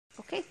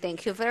Okay,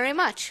 thank you very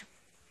much.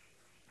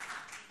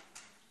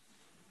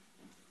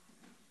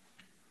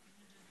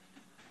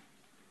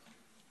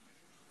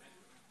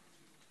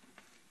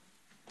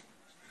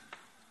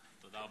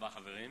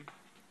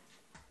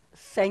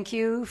 Thank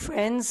you,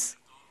 friends.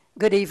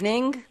 Good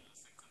evening.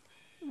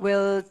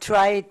 We'll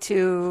try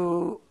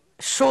to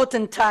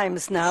shorten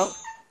times now,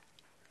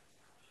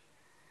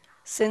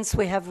 since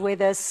we have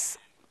with us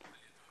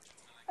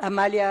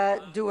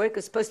Amalya Duek,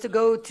 who's supposed to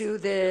go to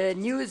the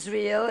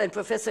newsreel, and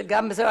Professor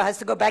Gamzu has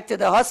to go back to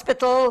the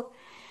hospital.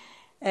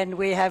 And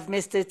we have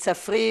Mr.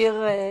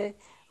 Zafrir,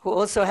 who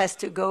also has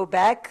to go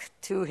back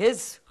to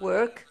his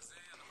work.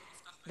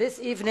 This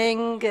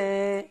evening,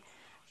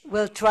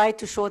 we'll try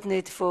to shorten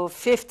it for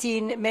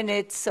 15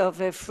 minutes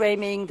of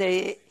framing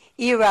the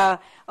era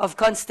of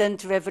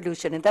constant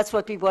revolution. And that's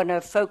what we want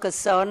to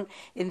focus on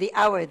in the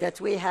hour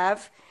that we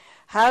have.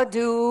 How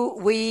do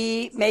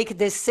we make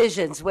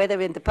decisions, whether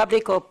in the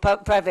public or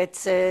private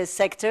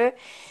sector,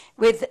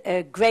 with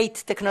a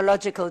great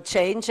technological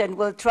change? And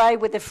we'll try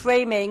with the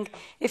framing,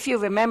 if you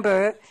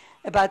remember,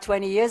 about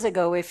 20 years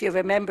ago, if you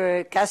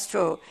remember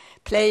Castro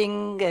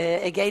playing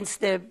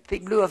against the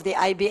Big Blue of the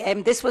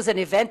IBM. This was an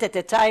event at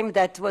the time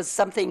that was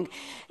something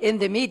in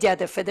the media,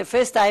 that for the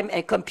first time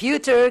a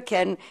computer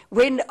can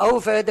win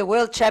over the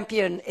world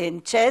champion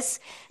in chess,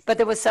 but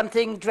there was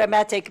something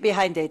dramatic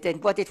behind it.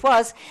 And what it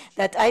was,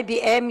 that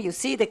IBM, you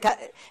see the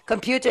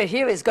computer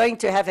here is going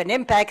to have an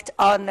impact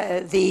on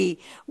the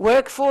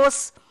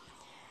workforce,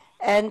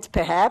 and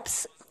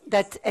perhaps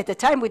that at the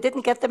time we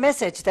didn't get the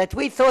message, that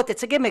we thought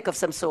it's a gimmick of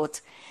some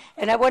sort.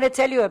 And I want to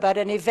tell you about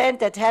an event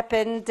that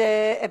happened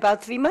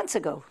about 3 months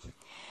ago.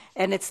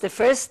 And it's the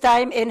first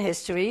time in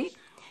history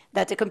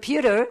that a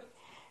computer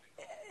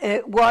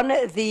won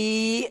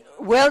the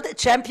world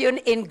champion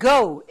in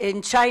Go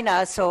in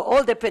China. So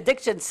all the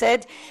predictions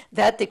said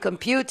that the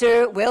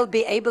computer will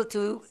be able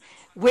to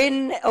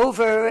win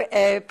over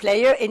a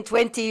player in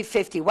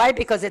 2050. Why?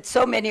 Because it's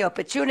so many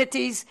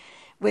opportunities,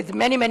 with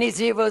many, many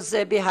zeros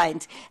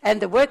behind.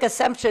 And the work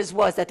assumptions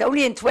was that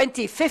only in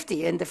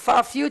 2050, in the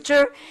far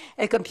future,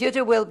 a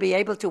computer will be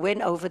able to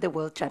win over the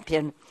world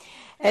champion.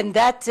 And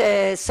that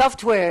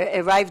software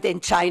arrived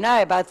in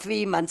China about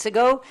 3 months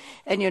ago.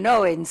 And you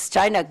know, in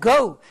China,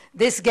 Go,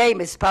 this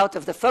game is part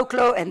of the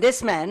folklore. And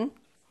this man,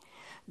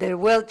 the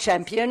world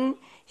champion,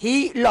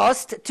 he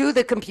lost to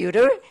the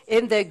computer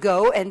in the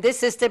Go, and this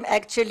system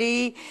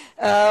actually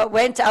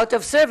went out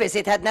of service.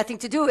 It had nothing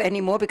to do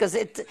anymore because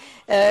it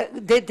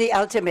did the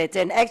ultimate.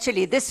 And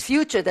actually, this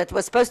future that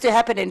was supposed to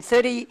happen in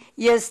 30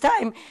 years'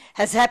 time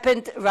has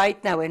happened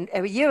right now. And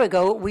a year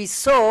ago, we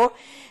saw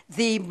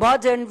the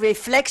modern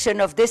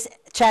reflection of this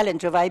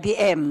challenge of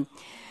IBM.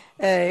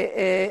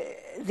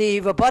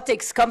 The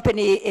robotics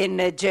company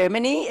in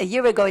Germany, a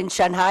year ago in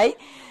Shanghai,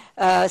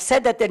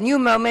 said that the new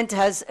moment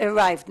has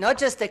arrived. Not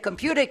just the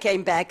computer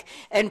came back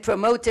and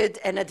promoted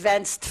and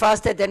advanced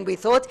faster than we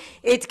thought,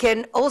 it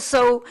can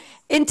also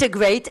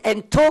integrate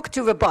and talk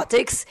to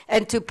robotics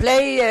and to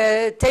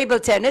play table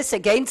tennis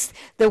against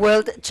the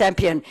world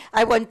champion.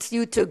 I want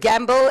you to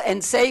gamble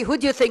and say, who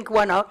do you think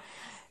won?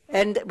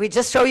 And we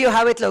just show you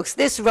how it looks.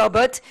 This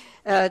robot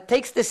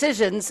takes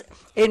decisions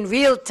in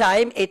real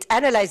time. It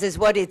analyzes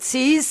what it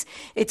sees.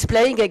 It's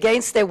playing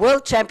against the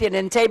world champion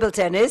in table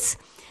tennis.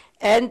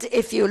 And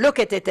if you look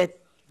at it at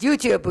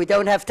YouTube, we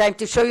don't have time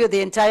to show you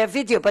the entire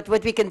video, but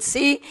what we can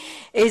see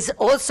is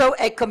also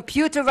a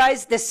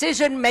computerized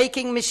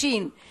decision-making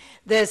machine.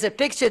 There's a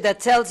picture that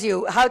tells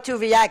you how to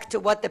react to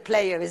what the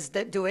player is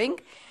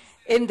doing.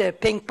 In the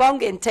ping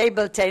pong, in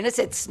table tennis,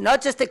 it's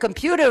not just the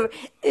computer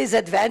is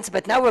advanced,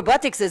 but now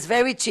robotics is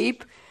very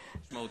cheap.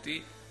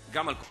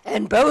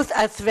 And both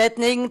are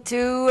threatening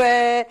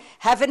to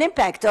have an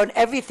impact on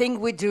everything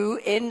we do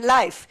in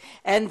life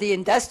and the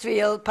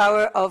industrial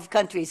power of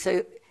countries.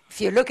 So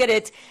if you look at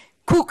it,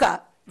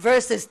 KUKA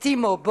versus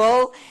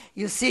T-Mobile,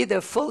 you see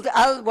the full,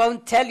 I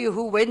won't tell you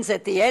who wins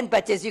at the end,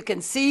 but as you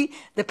can see,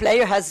 the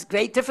player has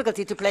great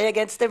difficulty to play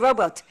against the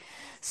robot.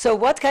 So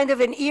what kind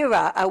of an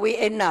era are we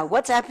in now?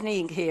 What's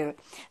happening here?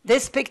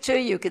 This picture,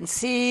 you can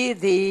see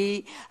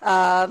the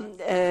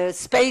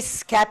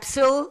space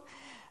capsule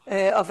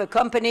of a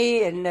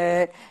company.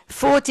 In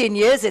 14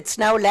 years, it's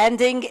now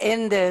landing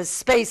in the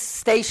space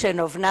station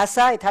of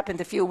NASA. It happened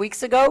a few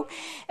weeks ago.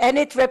 And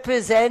it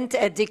represents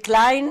a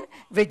decline,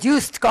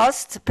 reduced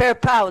cost per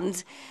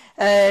pound.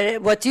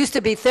 What used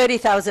to be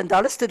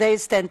 $30,000, today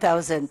is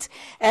 $10,000.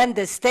 And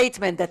the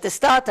statement that the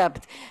startup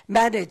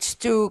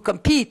managed to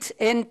compete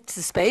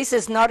into space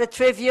is not a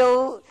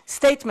trivial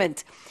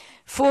statement.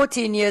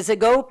 14 years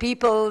ago,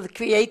 people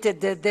created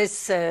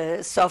this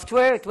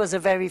software. It was a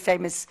very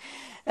famous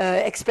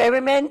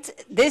experiment.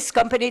 This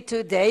company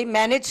today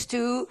managed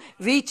to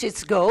reach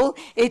its goal.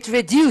 It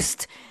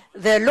reduced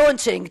the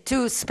launching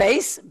to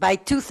space by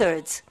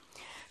 2/3.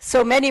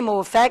 So many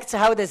more facts.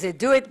 How does it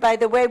do it? By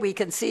the way, we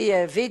can see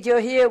a video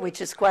here, which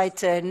is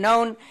quite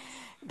known,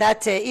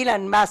 that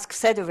Elon Musk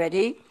said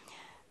already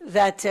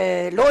that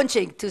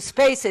launching to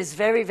space is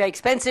very, very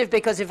expensive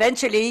because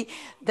eventually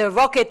the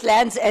rocket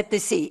lands at the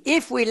sea.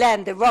 If we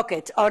land the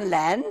rocket on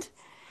land,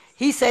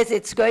 He says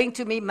it's going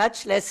to be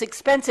much less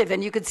expensive.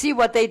 And you can see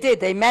what they did.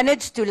 They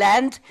managed to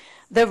land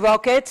the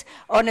rocket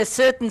on a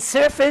certain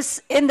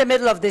surface in the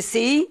middle of the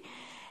sea,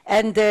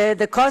 and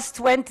the cost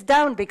went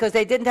down because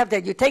they didn't have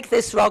that. You take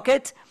this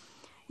rocket,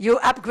 you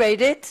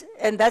upgrade it,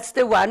 and that's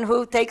the one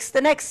who takes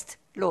the next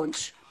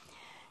launch.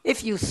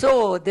 If you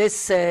saw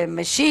this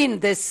machine,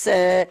 this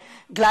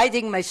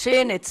gliding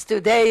machine, it's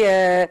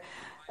today,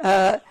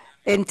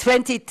 in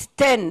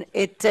 2010,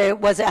 it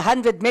was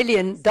 $100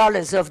 million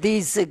of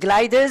these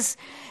gliders,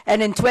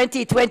 and in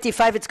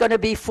 2025, it's going to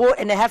be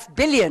 $4.5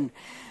 billion.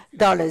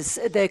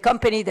 The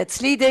company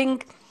that's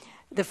leading,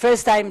 the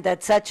first time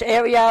that such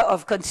area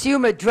of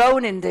consumer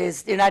drone in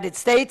the United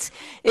States,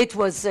 it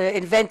was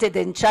invented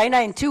in China.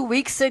 And 2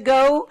 weeks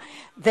ago,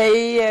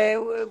 they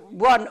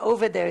won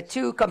over their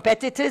two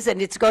competitors,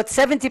 and it's got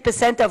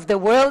 70% of the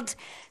world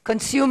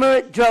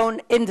consumer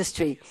drone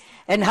industry.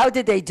 And how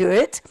did they do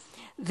it?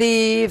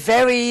 The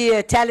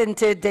very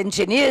talented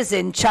engineers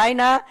in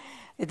China,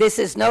 this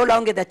is no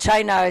longer that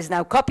China is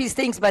now copies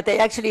things, but they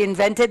actually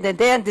invented, and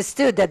they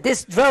understood that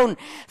this drone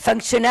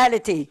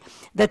functionality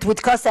that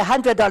would cost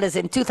 $100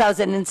 in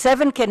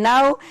 2007 can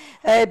now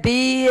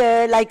be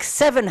like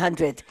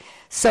 $700.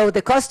 So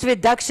the cost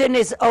reduction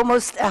is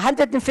almost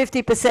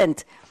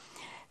 150%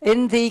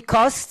 in the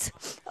cost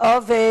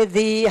of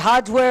the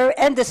hardware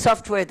and the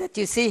software that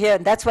you see here.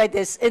 And that's why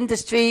this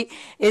industry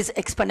is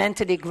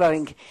exponentially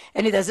growing.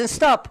 And it doesn't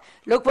stop.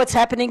 Look what's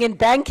happening in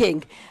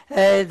banking.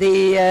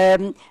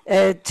 The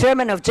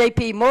chairman of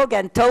JP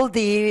Morgan told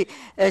the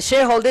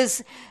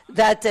shareholders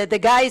that the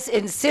guys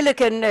in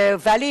Silicon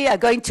Valley are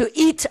going to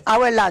eat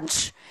our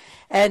lunch.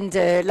 And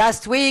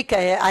last week,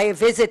 I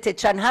visited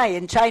Shanghai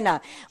in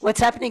China. What's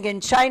happening in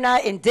China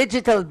in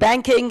digital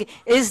banking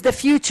is the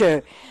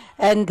future.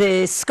 And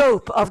the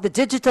scope of the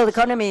digital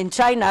economy in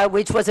China,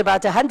 which was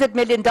about $100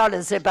 million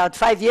about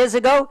 5 years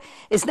ago,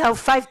 is now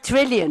 $5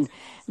 trillion.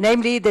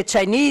 Namely, the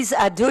Chinese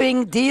are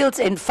doing deals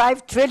in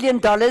 $5 trillion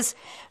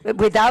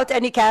without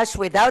any cash,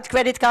 without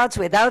credit cards,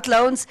 without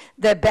loans.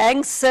 The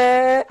banks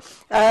now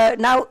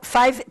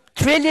 $5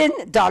 trillion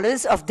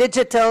of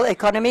digital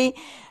economy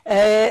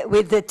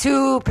with the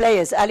two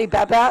players,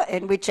 Alibaba,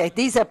 in which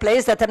these are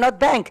players that are not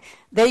bank.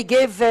 They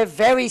give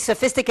very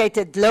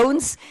sophisticated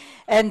loans,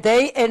 and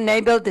they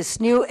enable this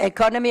new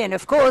economy. And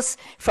of course,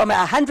 from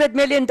 $100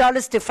 million to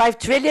 $5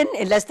 trillion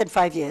in less than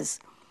 5 years.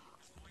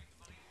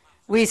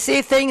 We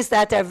see things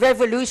that are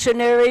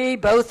revolutionary,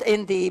 both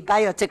in the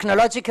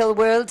biotechnological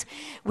world.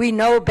 We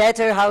know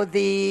better how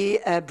the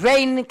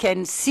brain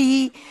can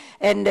see,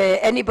 and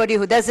anybody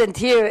who doesn't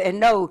hear and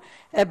know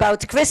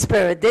about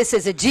CRISPR, this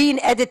is a gene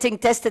editing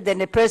tested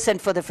in a person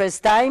for the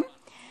first time.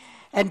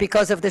 And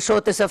because of the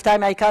shortness of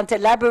time, I can't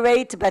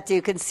elaborate, but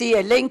you can see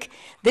a link.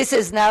 This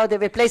is now the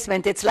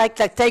replacement. It's like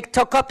take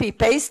copy,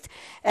 paste,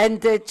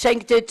 and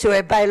change it to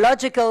a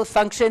biological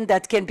function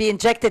that can be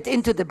injected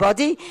into the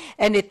body,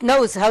 and it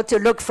knows how to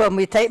look for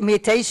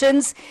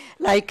mutations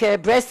like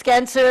breast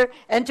cancer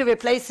and to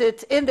replace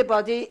it in the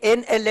body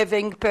in a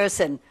living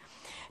person.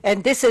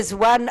 And this is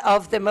one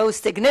of the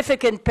most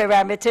significant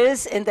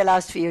parameters in the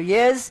last few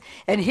years.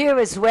 And here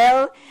as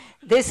well,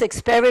 this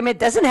experiment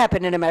doesn't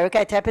happen in America,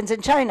 it happens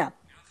in China.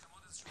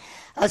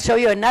 I'll show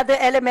you another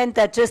element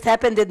that just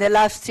happened in the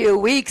last few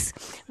weeks.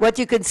 What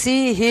you can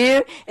see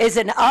here is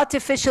an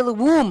artificial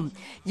womb.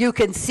 You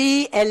can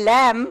see a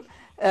lamb,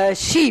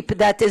 sheep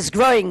that is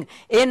growing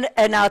in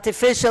an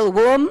artificial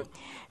womb.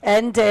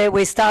 And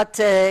we start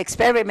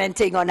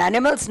experimenting on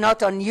animals,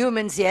 not on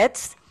humans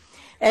yet.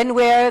 And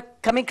we're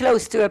coming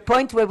close to a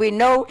point where we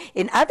know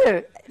in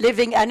other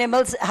living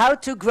animals how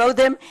to grow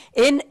them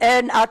in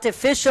an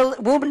artificial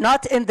womb,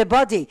 not in the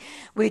body.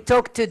 We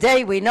talked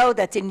today, we know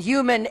that in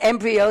human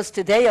embryos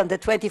today on the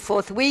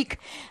 24th week,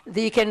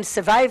 they can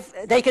survive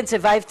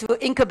through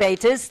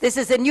incubators. This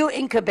is a new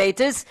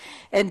incubators,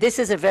 and this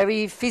is a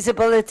very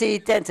feasibility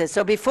test.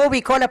 So before we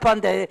call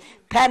upon the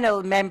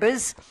panel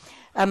members,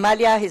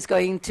 Amalya is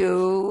going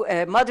to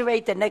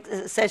moderate the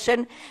next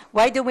session.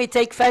 Why don't we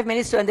take 5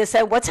 minutes to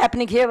understand what's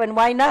happening here and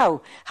why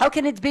now? How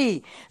can it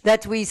be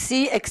that we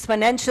see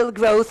exponential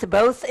growth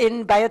both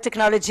in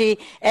biotechnology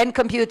and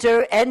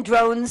computer and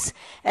drones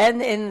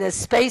and in the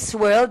space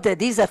world?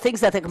 These are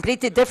things that are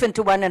completely different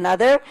to one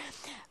another.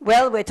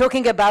 Well, we're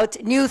talking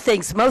about new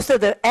things. Most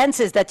of the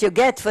answers that you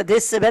get for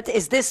this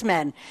is this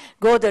man,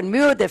 Gordon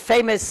Moore, the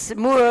famous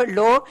Moore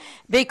law,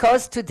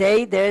 because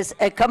today there's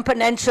a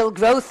exponential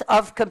growth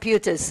of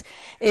computers.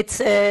 It's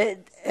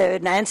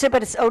an answer,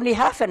 but it's only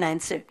half an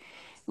answer.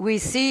 We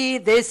see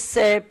this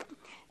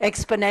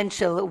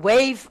exponential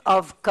wave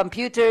of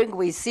computing.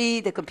 We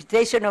see the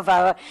computation of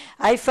our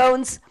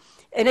iPhones.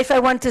 And if I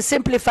want to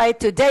simplify it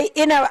today,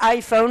 in our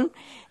iPhone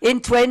in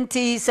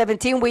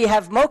 2017, we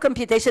have more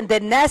computation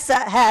than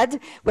NASA had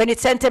when it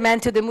sent a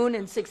man to the moon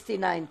in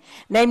 69,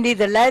 namely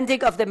the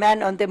landing of the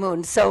man on the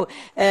moon. So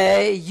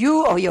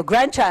you or your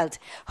grandchild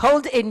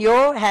hold in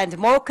your hand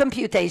more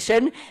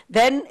computation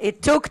than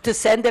it took to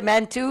send a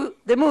man to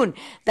the moon.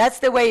 That's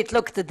the way it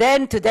looked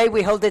then. Today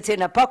we hold it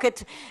in a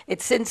pocket.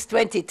 It's since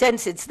 2010.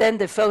 Since then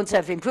the phones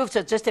have improved.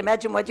 So just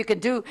imagine what you can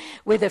do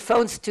with the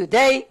phones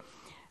today.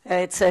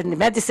 It's in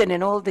medicine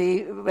and all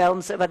the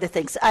realms of other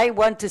things. I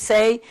want to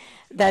say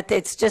that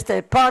it's just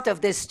a part of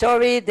this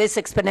story. This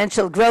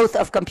exponential growth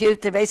of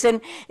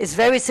computation is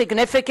very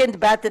significant,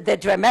 but the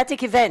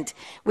dramatic event,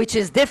 which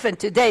is different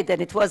today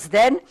than it was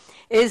then,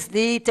 is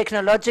the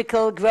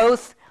technological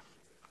growth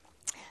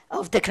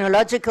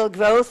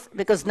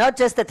because not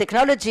just the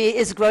technology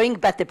is growing,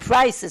 but the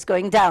price is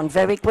going down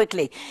very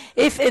quickly.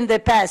 If in the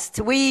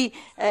past we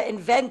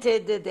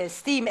invented the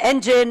steam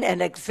engine and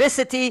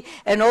electricity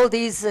and all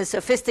these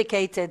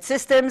sophisticated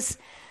systems,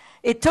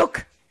 it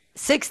took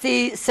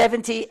 60,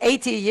 70,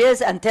 80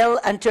 years until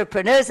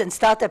entrepreneurs and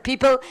startup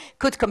people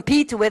could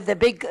compete with the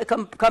big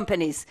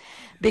companies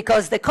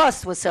because the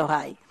cost was so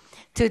high.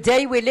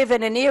 Today we live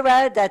in an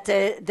era that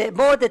the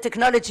more the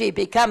technology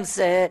becomes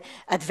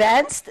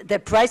advanced, the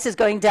price is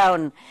going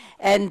down,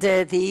 and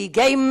the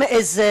game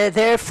is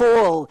there for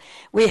all.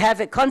 We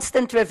have a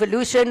constant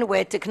revolution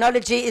where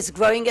technology is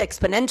growing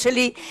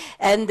exponentially,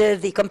 and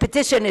the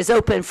competition is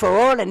open for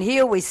all. And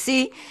here we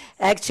see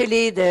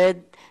actually the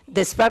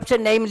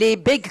disruption, namely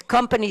big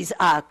companies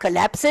are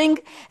collapsing,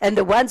 and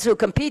the ones who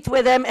compete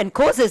with them and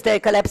causes their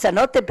collapse are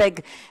not the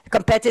big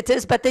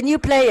competitors, but the new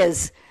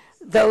players,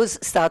 those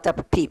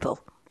startup people.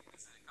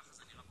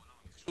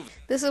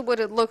 This is what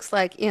it looks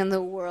like in the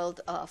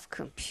world of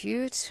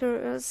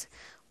computers.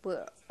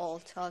 We're all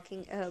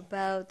talking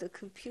about the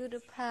computer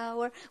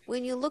power.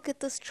 When you look at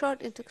this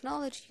chart in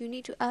technology, you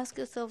need to ask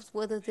yourselves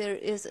whether there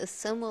is a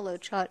similar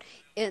chart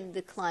in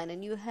decline,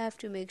 and you have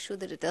to make sure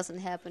that it doesn't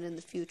happen in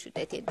the future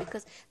decade,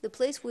 because the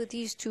place where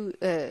these two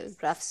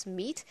graphs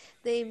meet,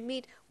 they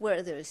meet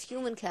where there is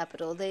human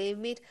capital, they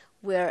meet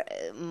where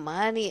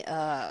money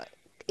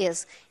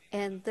is.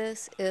 And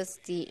this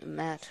is the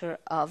matter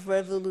of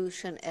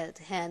revolution at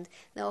hand.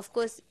 Now, of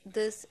course,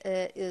 this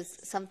is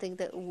something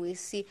that we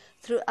see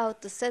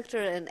throughout the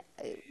sector, and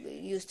it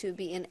used to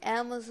be in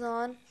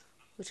Amazon,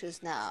 which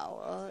is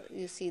now,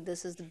 you see,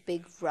 this is the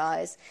big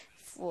rise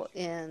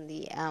in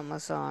the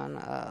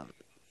Amazon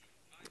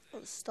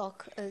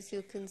stock, as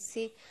you can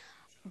see.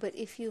 But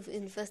if you've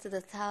invested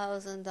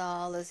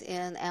 $1,000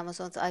 in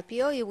Amazon's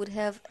IPO, you would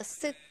have a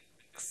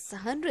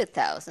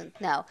 600,000.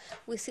 Now,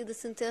 we see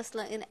this in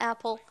Tesla, in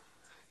Apple.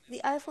 The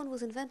iPhone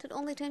was invented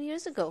only 10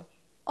 years ago.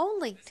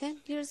 Only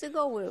 10 years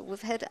ago.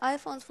 We've had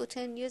iPhones for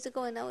 10 years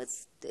ago, and now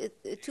it's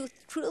 $2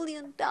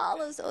 trillion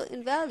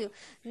in value.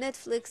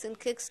 Netflix and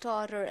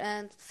Kickstarter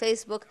and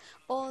Facebook,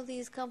 all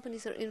these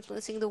companies are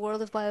influencing the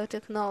world of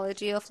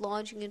biotechnology, of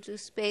launching into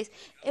space,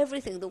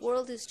 everything. The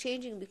world is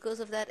changing because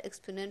of that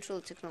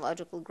exponential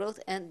technological growth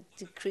and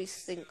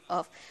decreasing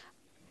of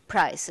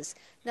prices.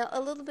 Now,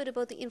 a little bit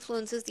about the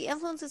influences. The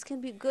influences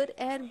can be good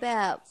and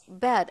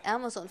bad.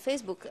 Amazon,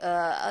 Facebook,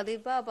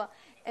 Alibaba,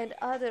 and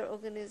other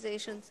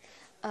organizations,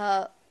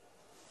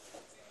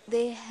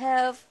 they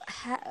have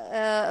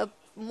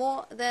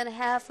more than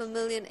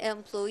 500,000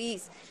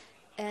 employees.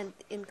 And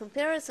in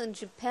comparison,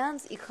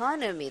 Japan's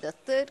economy, the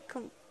third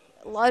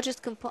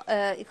largest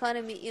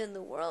economy in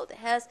the world,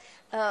 has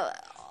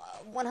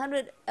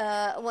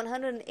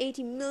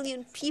 180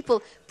 million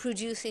people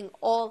producing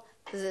all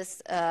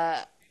this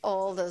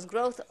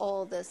growth,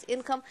 all this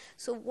income.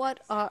 So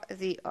what are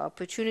the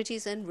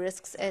opportunities and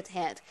risks at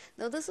hand?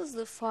 Now, this is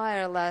the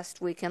fire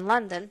last week in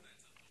London,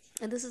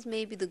 and this is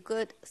maybe the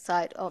good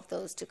side of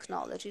those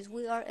technologies.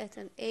 We are at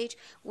an age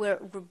where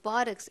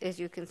robotics, as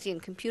you can see,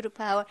 in computer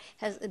power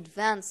has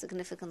advanced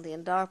significantly,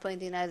 and DARPA in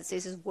the United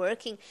States is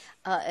working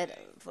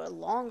for a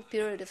long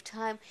period of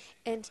time,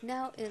 and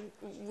now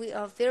we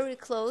are very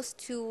close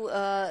to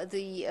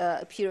the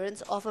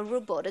appearance of a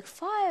robotic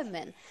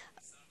fireman.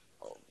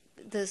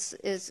 This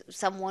is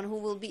someone who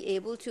will be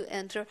able to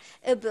enter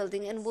a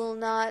building and will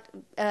not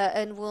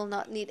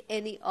need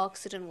any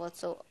oxygen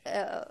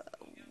whatsoever.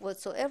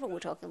 We're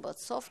talking about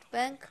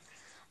SoftBank.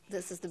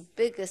 This is the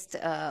biggest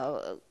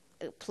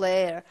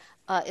player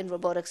in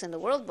robotics in the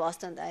world.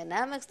 Boston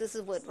Dynamics. This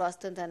is what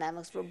Boston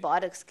Dynamics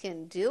robotics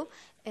can do.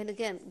 And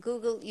again,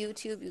 Google,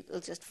 YouTube, you'll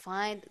just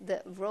find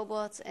the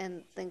robots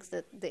and things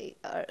that they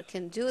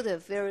can do. They're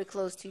very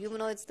close to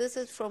humanoids. This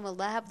is from a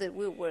lab that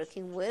we're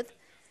working with.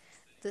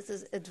 This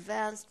is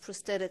advanced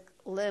prosthetic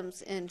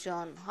limbs in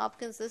Johns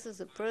Hopkins. This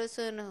is a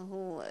person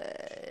who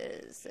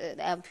is an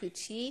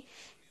amputee,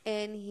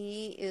 and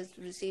he is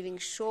receiving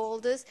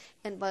shoulders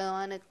and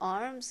bionic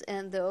arms,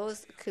 and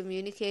those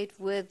communicate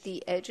with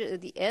the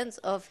ends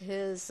of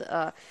his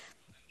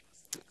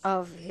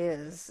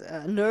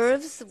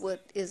nerves,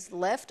 what is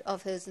left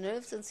of his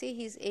nerves, and see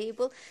he's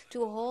able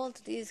to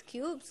hold these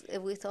cubes.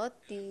 We thought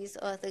these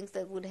are things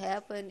that would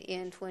happen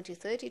in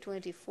 2030,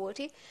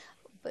 2040,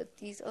 but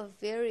these are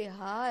very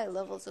high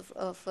levels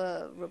of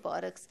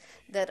robotics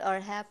that are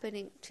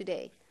happening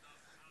today.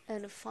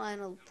 And a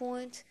final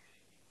point,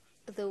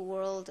 the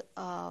world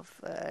of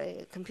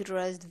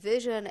computerized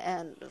vision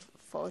and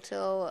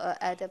photo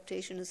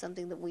adaptation is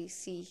something that we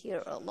see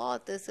here a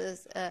lot. This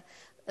is a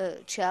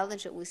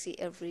challenge that we see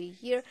every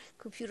year.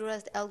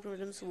 Computerized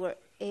algorithms were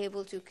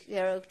able to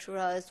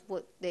characterize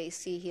what they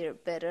see here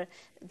better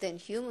than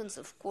humans,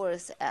 of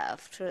course,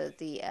 after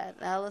the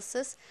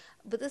analysis.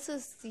 But this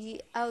is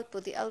the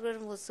output. The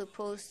algorithm was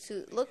supposed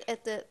to look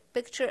at the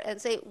picture and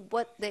say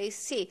what they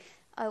see.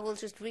 I will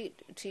just read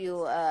to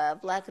you: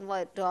 black and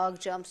white dog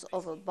jumps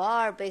over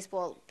bar,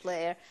 baseball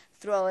player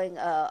throwing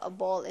a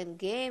ball in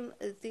game.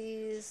 This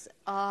is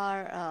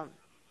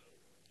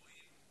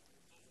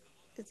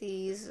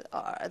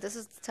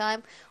the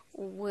time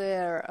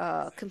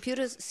where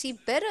computers see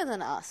better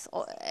than us,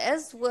 or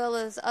as well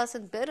as us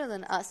and better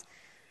than us.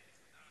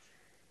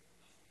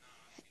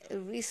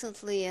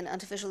 Recently, an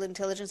artificial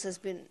intelligence has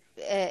been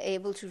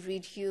able to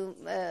read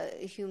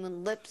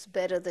human lips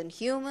better than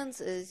humans.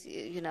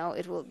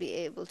 It will be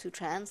able to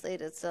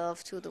translate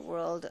itself to the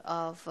world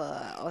of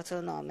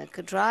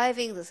autonomic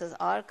driving. This is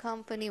our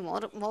company,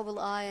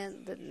 Mobileye,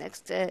 and the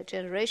next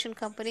generation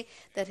company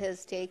that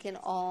has taken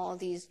all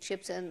these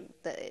chips and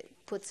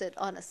puts it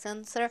on a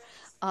sensor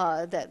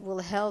that will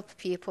help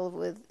people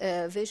with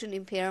vision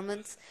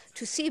impairments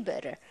to see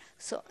better.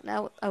 So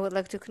now I would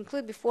like to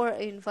conclude before I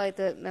invite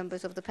the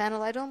members of the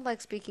panel. I don't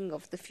like speaking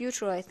of the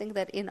future. I think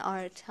that in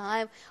our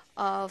time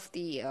of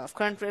the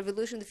current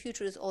revolution, the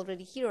future is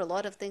already here. A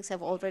lot of things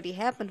have already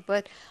happened,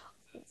 but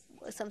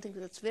something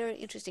that's very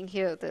interesting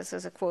here, this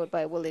is a quote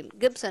by William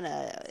Gibson.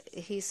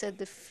 He said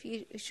the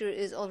future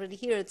is already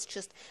here. It's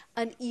just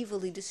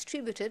unevenly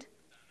distributed.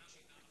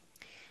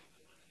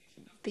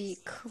 The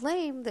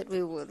claim that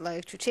we would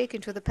like to take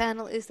into the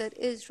panel is that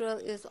Israel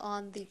is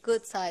on the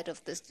good side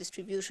of this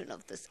distribution,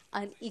 of this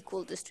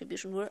unequal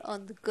distribution. We're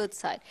on the good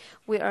side.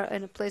 We are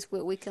in a place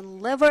where we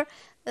can lever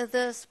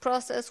this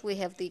process. We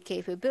have the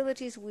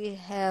capabilities. We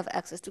have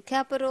access to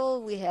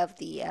capital. We have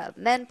the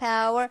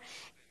manpower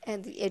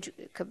and the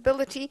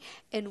educability,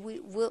 and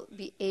we will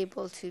be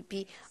able to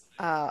be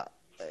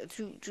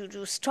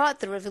to start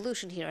the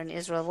revolution here in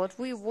Israel. What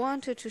we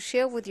wanted to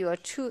share with you are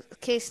two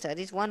case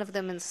studies, one of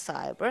them in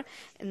cyber.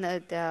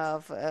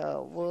 Nadav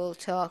will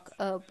talk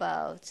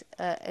about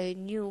a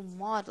new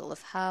model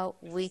of how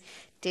we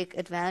take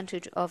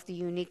advantage of the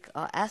unique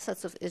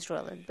assets of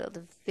Israel and build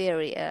a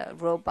very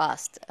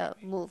robust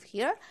move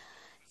here.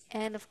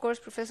 And of course,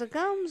 Professor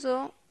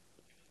Gamzu,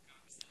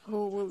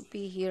 who will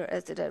be here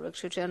as the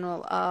Director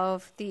General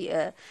of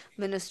the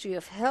Ministry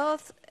of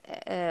Health,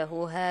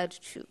 who had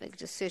to make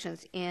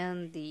decisions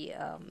in the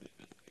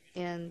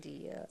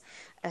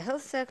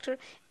health sector,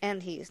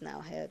 and he is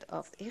now head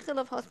of the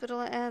Ichilov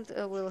Hospital, and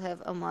we'll have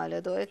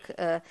Amalya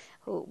Duek,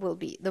 who will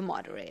be the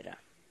moderator.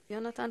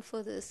 Yonatan,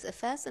 for this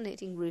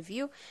fascinating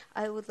review,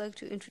 I would like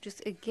to introduce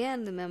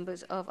again the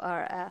members of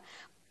our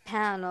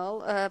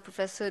panel,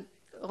 Professor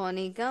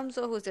Ronni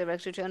Gamzu, who is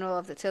Director General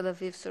of the Tel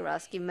Aviv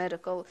Sourasky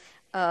Medical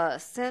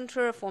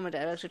Center, former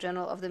Director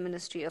General of the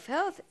Ministry of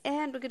Health,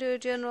 and Brigadier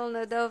General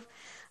Nadav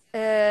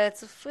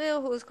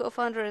Zafrir, who is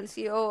co-founder and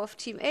CEO of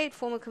Team 8,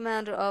 former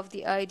commander of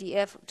the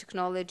IDF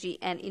Technology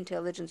and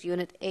Intelligence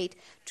Unit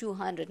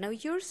 8200. Now,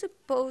 you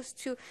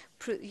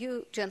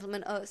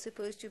gentlemen are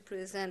supposed to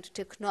present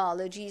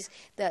technologies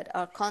that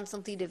are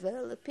constantly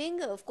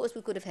developing. Of course,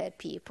 we could have had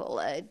people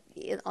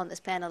on this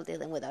panel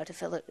dealing with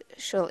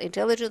artificial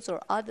intelligence or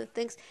other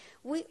things.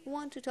 We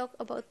want to talk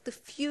about the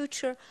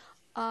future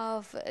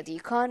of the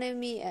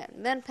economy and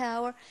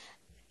manpower,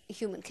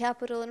 human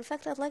capital. In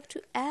fact, I'd like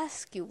to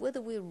ask you whether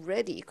we're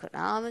ready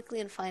economically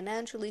and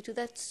financially to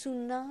that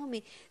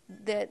tsunami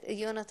that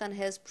Yonatan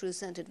has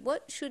presented.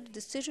 What should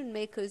decision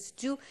makers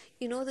do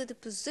in order to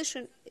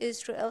position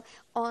Israel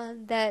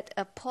on that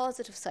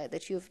positive side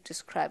that you've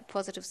described,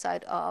 positive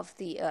side of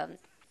the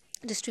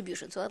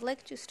distribution? So I'd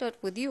like to start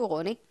with you,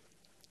 Ronni.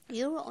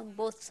 You're on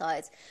both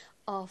sides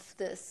of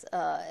this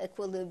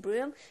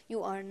equilibrium.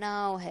 You are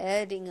now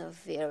heading a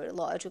very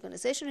large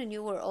organization, and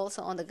you were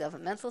also on the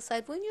governmental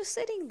side. When you're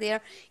sitting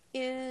there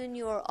in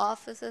your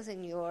offices,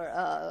 in your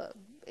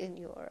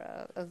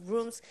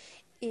rooms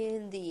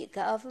in the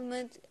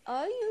government,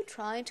 are you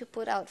trying to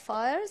put out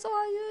fires, or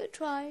are you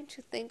trying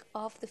to think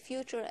of the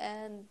future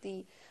and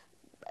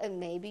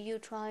maybe you're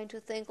trying to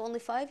think only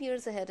 5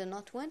 years ahead and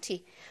not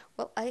 20?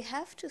 Well, I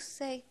have to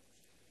say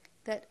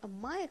that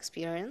my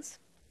experience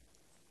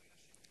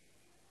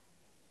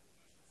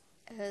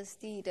as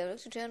the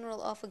Director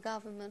General of a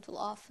governmental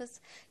office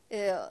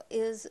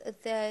is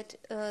that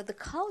the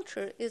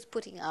culture is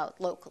putting out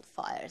local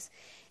fires.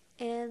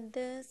 And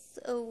this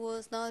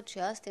was not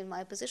just in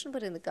my position,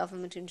 but in the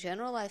government in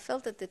general. I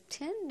felt that the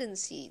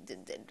tendency, the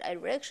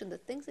direction, the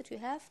things that you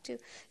have to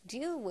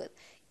deal with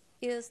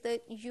is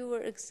that you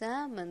are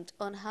examined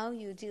on how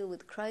you deal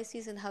with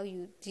crises and how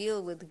you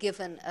deal with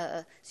given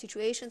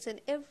situations, and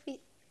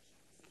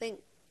everything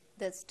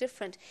that's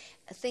different.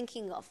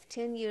 Thinking of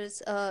 10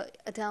 years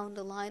down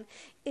the line,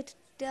 it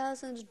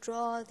doesn't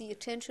draw the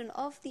attention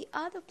of the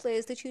other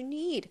players that you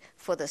need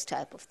for this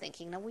type of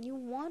thinking. Now, when you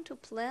want to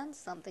plan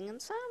something,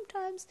 and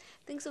sometimes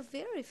things are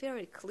very,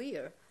 very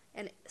clear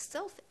and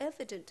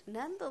self-evident,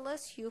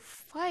 nonetheless you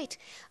fight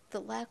the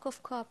lack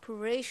of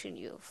cooperation,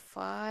 you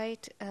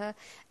fight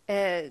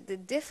the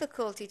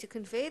difficulty to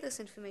convey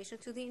this information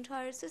to the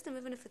entire system,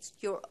 even if it's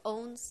your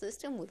own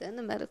system within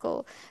the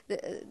medical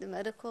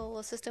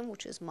system,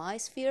 which is my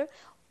sphere,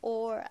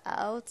 or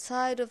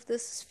outside of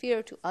this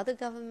sphere to other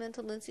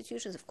governmental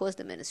institutions, of course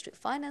the Ministry of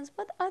Finance,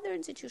 but other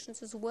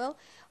institutions as well.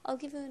 I'll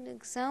give you an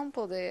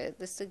example. The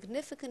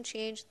significant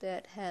change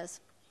that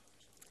has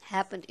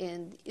happened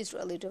in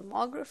Israeli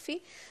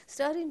demography.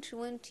 Starting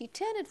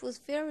 2010, it was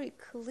very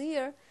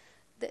clear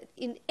that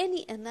in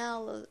any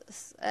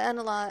analysis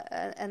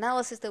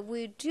that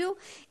we do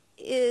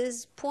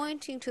is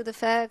pointing to the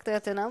fact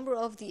that the number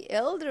of the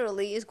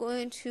elderly is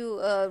going to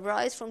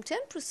rise from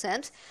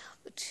 10%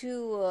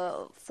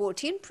 to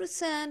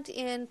 14%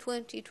 in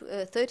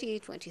 2030,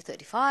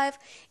 2035.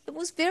 It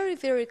was very,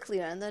 very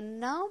clear. And the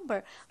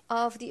number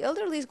of the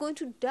elderly is going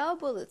to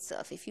double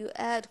itself. If you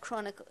add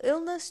chronic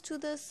illness to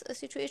this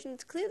situation,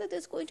 it's clear that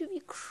there's going to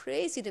be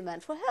crazy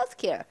demand for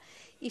healthcare.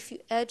 If you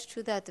add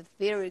to that the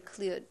very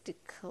clear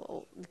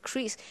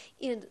decrease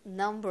in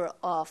number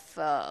of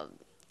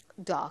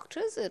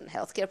doctors and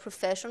healthcare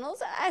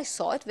professionals, I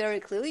saw it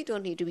very clearly. You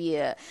don't need to be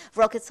a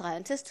rocket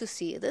scientist to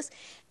see this.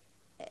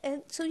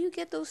 And so you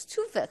get those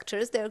two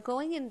vectors. They're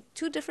going in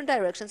two different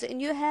directions, and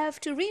you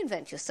have to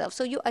reinvent yourself.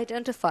 So you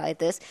identify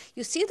this,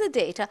 you see the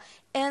data,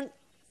 and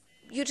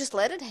you just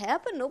let it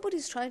happen.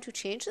 Nobody's trying to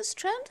change this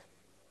trend.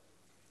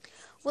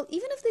 Well,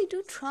 even if they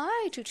do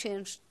try to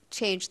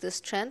change this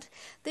trend,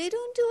 they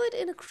don't do it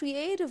in a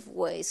creative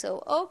way.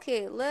 So,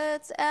 okay,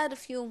 let's add a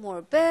few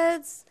more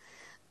beds.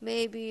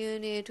 Maybe you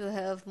need to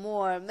have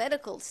more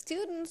medical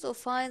students or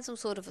find some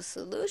sort of a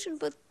solution,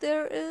 but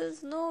there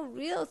is no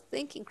real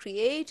thinking,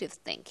 creative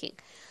thinking.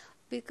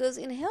 Because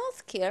in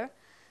healthcare,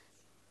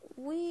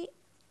 we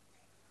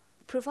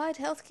provide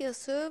healthcare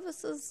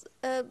services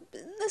in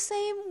the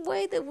same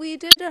way that we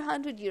did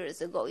 100 years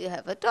ago. You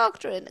have a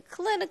doctor in a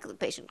clinic, the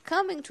patient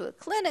coming to a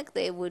clinic,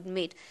 they would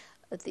meet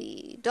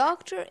the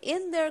doctor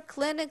in their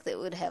clinic, they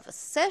would have a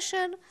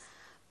session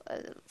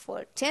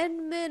for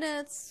 10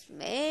 minutes,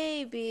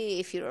 maybe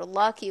if you're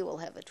lucky we'll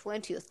have a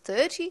 20 or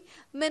 30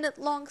 minute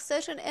long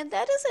session, and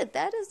that is it.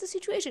 That is the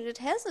situation. It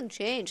hasn't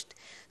changed.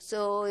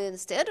 So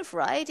instead of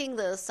writing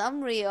the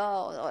summary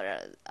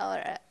of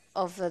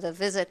the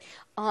visit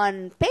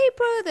on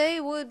paper,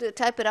 they would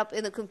type it up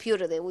in the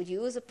computer. They would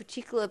use a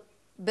particular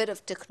bit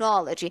of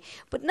technology,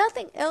 but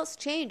nothing else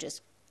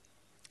changes.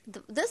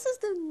 This is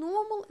the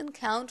normal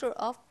encounter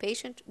of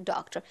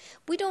patient-doctor.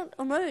 We don't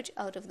emerge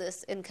out of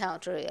this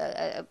encounter.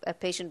 A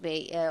patient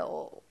may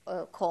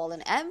call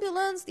an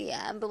ambulance. The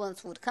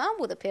ambulance would come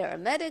with a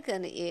paramedic,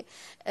 an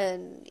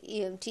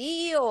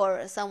EMT,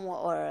 or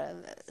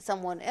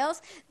someone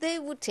else. They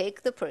would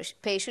take the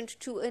patient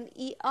to an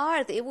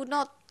ER. They would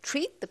not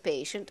treat the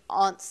patient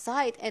on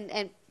site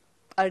and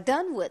are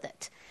done with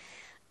it.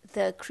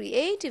 The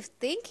creative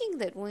thinking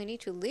that we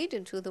need to lead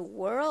into the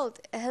world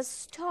has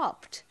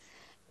stopped.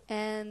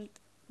 And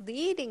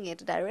leading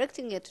it,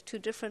 directing it to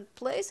different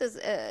places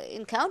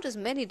encounters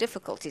many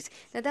difficulties.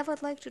 Nadav,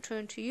 I'd like to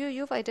turn to you.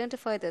 You've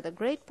identified that a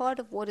great part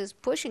of what is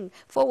pushing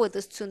forward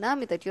this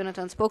tsunami that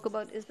Yonatan spoke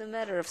about is the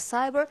matter of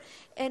cyber,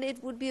 and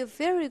it would be a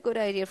very good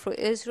idea for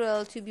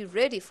Israel to be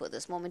ready for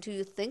this moment. Do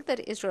you think that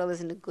Israel is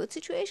in a good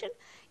situation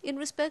in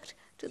respect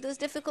to this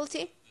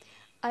difficulty?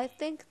 I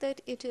think that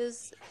it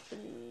is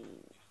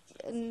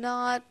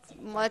not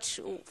much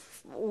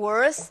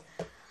worse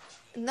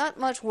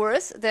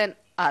than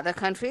other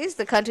countries,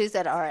 the countries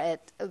that are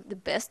at the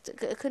best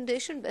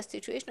condition, best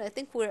situation. I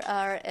think we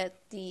are at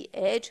the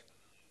edge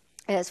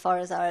as far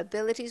as our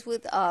abilities,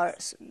 with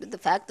the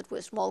fact that we're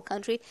a small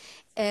country,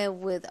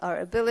 with our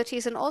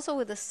abilities, and also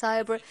with the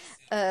cyber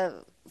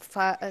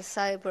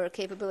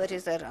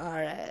capabilities that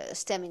are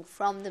stemming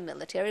from the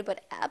military.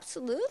 But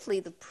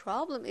absolutely, the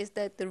problem is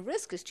that the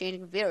risk is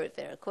changing very,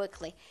 very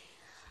quickly.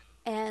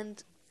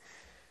 And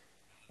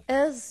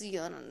as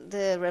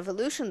the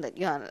revolutions that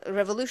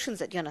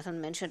Yonatan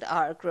mentioned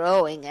are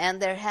growing,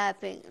 and they're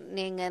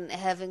happening and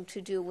having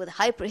to do with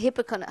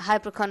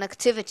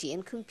hyperconnectivity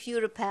and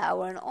computer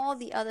power and all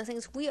the other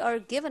things, we are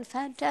given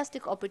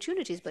fantastic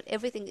opportunities, but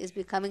everything is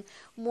becoming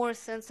more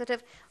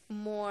sensitive,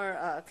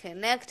 more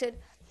connected.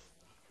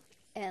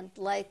 And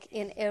like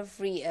in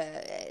every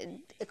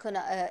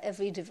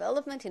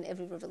development, in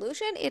every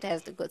revolution, it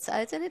has the good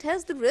sides and it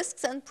has the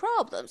risks and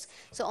problems.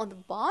 So on the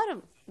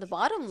bottom the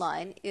bottom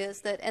line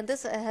is that, and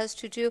this has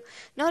to do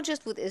not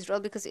just with Israel,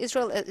 because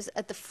Israel is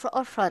at the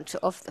forefront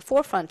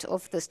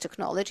of this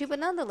technology, but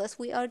nonetheless,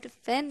 we are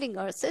defending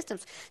our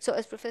systems. So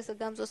as Professor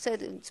Gamzu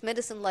said, it's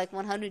medicine like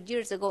 100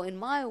 years ago. In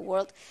my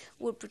world,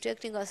 we're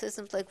protecting our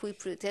systems like we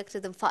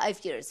protected them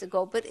 5 years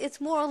ago, but it's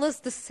more or less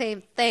the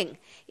same thing.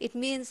 It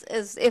means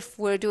as if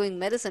we're doing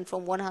medicine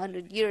from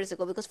 100 years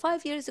ago, because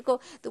 5 years ago,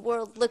 the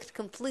world looked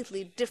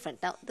completely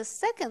different. Now, the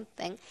second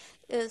thing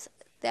is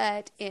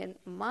that in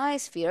my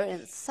sphere,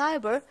 in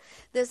cyber,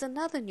 there's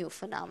another new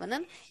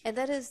phenomenon, and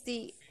that is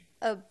the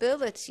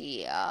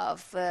ability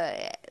of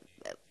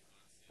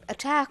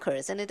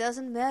attackers, and it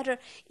doesn't matter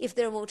if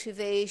their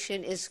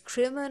motivation is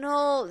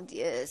criminal,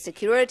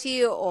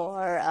 security,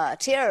 or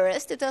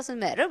terrorist, it doesn't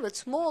matter, but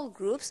small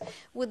groups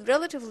with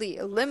relatively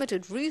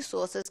limited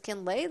resources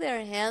can lay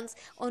their hands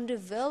on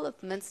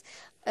developments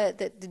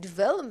the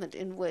development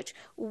in which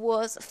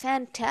was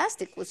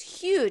fantastic, was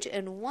huge,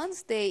 and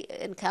once they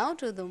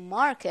encounter the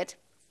market,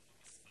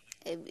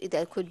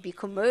 that could be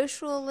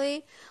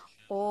commercially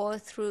or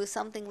through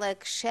something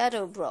like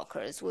shadow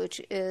brokers, which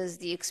is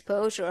the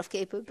exposure of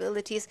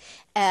capabilities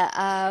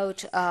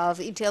out of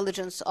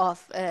intelligence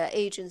of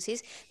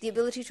agencies, the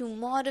ability to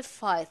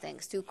modify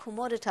things, to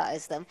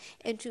commoditize them,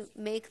 and to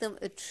make them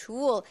a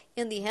tool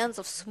in the hands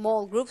of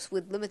small groups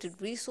with limited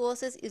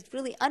resources is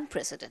really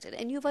unprecedented.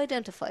 And you've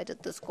identified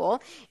it, this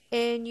call,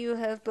 and you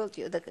have built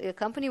a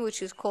company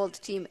which is called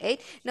Team 8.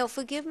 Now,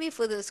 forgive me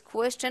for this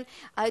question.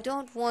 I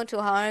don't want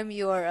to harm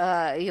your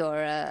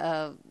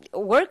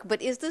work,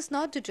 but is this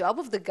not the job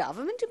of the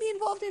government to be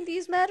involved in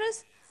these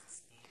matters?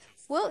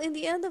 Well, in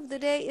the end of the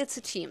day, it's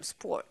a team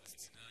sport.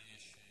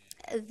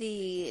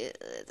 The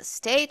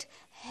state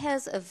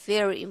has a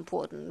very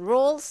important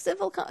role.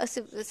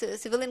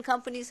 Civilian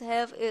companies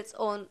have its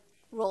own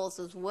roles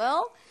as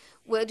well.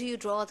 Where do you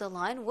draw the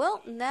line?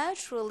 Well,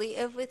 naturally,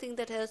 everything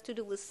that has to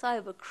do with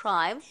cyber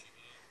crime,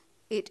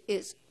 it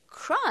is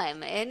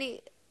crime.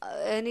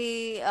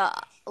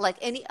 Like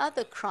any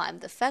other crime,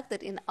 the fact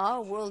that in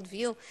our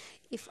worldview,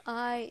 if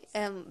I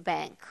am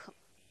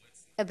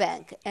a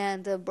bank,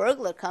 and a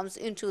burglar comes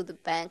into the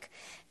bank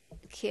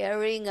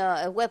carrying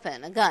a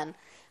weapon, a gun,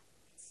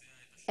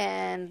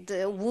 and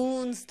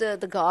wounds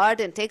the guard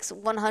and takes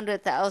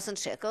 100,000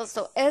 shekels.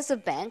 So as a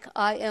bank,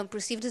 I am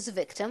perceived as a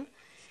victim,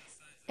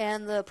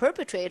 and the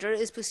perpetrator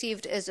is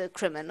perceived as a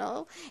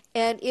criminal,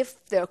 and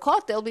if they're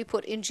caught, they'll be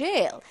put in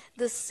jail.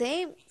 The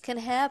same can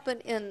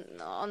happen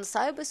on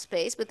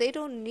cyberspace, but they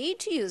don't need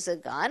to use a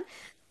gun.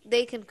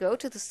 They can go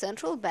to the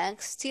central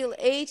bank, steal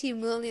 80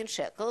 million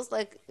shekels,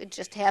 like it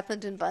just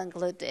happened in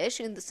Bangladesh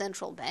in the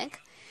central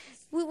bank.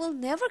 We will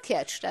never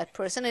catch that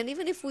person, and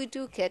even if we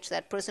do catch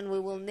that person, we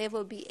will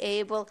never be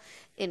able,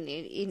 in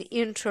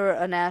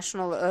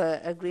international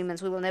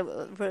agreements, we will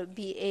never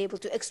be able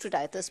to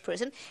extradite this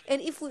person. And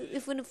if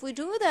we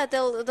do that,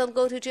 they'll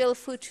go to jail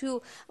for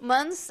 2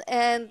 months,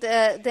 and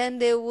then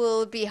they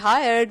will be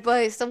hired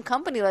by some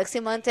company like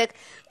Symantec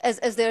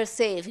as their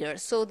savior.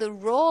 So the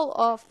role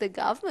of the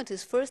government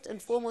is first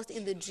and foremost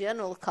in the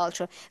general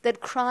culture that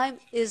crime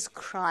is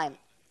crime.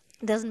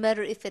 Doesn't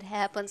matter if it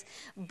happens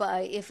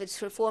if it's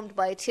performed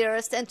by a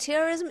terrorist, and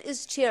terrorism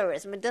is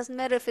terrorism. It doesn't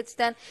matter if it's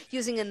done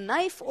using a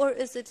knife or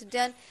is it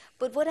done,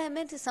 but what I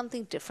meant is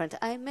something different.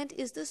 I meant,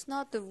 is this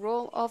not the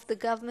role of the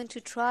government to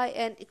try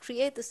and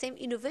create the same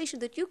innovation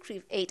that you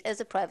create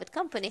as a private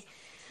company?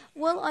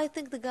 Well, I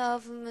think the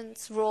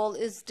government's role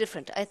is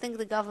different. I think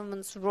the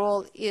government's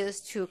role is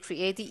to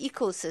create the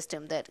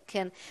ecosystem that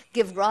can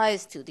give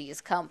rise to these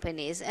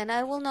companies. And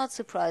I will not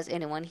surprise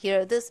anyone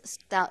here. This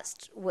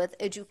starts with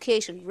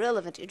education,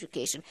 relevant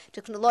education,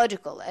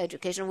 technological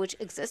education, which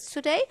exists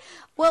today.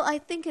 Well, I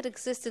think it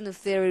exists in a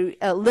very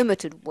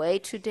limited way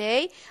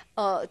today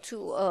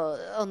to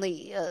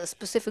only a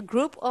specific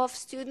group of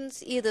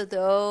students, either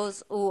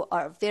those who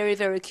are very,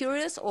 very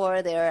curious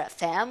or their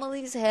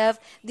families have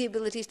the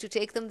abilities to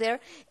take them there,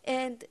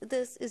 and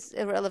this is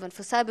irrelevant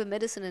for cyber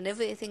medicine and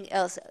everything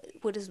else.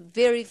 What is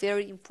very,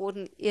 very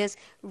important is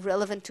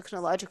relevant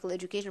technological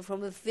education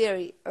from a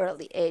very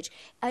early age.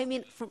 I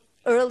mean, from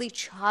early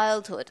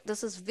childhood.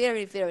 This is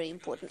very, very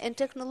important. And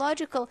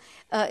technological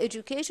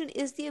education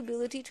is the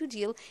ability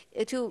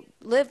to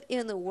live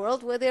in a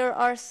world where there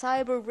are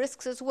cyber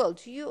risks as well.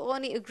 Do you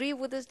only agree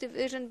with this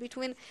division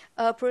between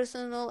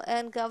personal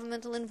and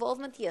governmental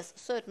involvement? Yes,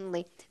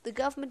 certainly. The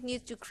government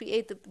needs to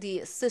create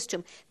the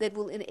system that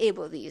will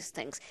enable these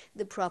things,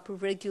 the proper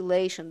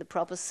regulation, the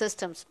proper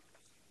systems,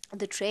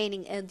 the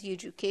training and the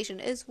education.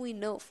 As we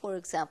know, for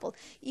example,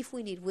 if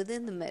we need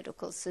within the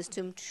medical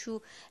system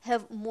to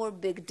have more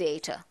big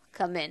data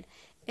come in,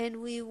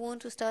 and we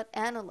want to start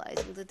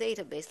analyzing the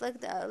database,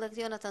 like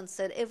Yonatan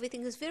said,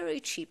 everything is very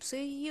cheap, so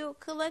you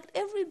collect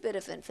every bit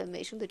of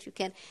information that you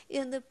can.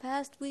 In the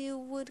past, we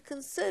would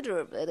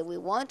consider whether we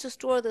want to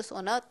store this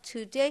or not.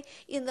 Today,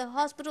 in the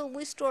hospital,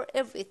 we store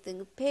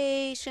everything.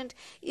 Patient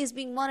is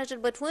being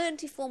monitored by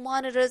 24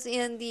 monitors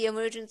in the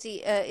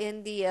emergency,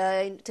 in the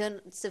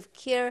intensive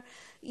care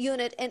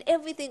unit, and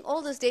everything,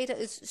 all this data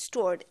is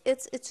stored.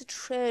 It's a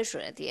treasure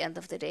at the end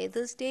of the day.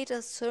 This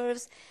data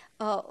serves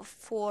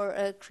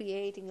for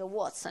creating a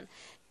Watson.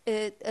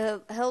 It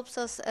helps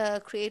us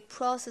create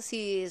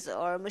processes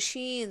or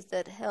machines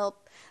that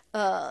help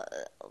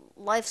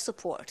life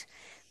support.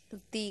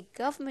 The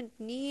government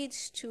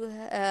needs to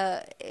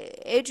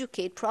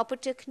educate proper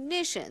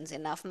technicians,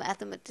 enough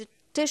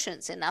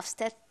mathematicians, enough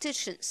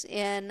statisticians,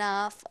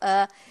 enough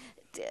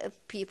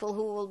people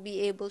who will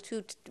be able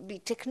to be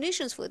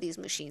technicians for these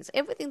machines.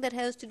 Everything that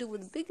has to do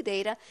with big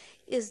data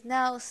is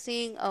now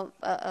seeing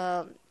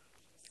a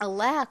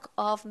lack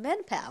of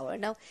manpower.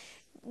 Now,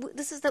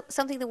 this is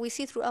something that we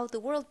see throughout the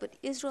world, but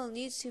Israel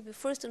needs to be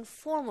first and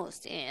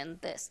foremost in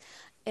this.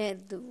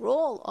 And the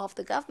role of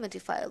the government,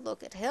 if I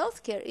look at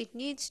healthcare, it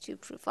needs to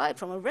provide,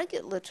 from a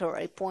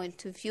regulatory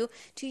point of view,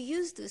 to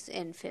use this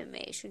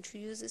information,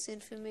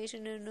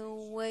 in a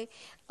way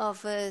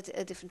of a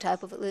different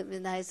type of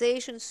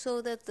immunization,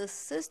 so that the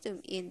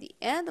system, in the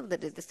end of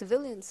the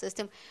civilian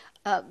system,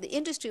 the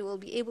industry will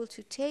be able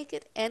to take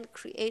it and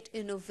create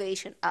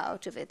innovation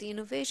out of it. The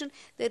innovation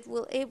that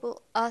will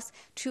enable us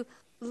to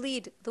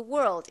lead the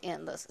world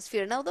in this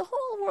sphere. Now, the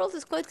whole world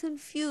is quite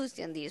confused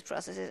in these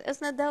processes. As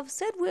Nadav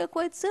said, we are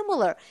quite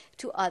similar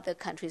to other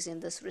countries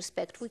in this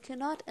respect. We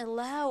cannot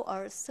allow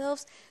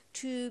ourselves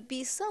to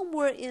be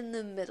somewhere in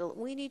the middle.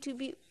 We need to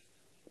be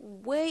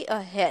way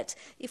ahead.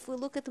 If we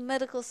look at the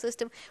medical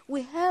system,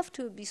 we have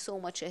to be so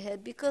much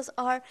ahead because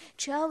our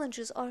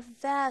challenges are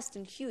vast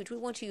and huge. We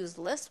want to use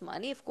less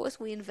money. Of course,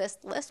 we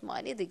invest less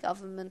money. The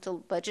governmental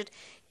budget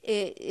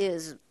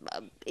is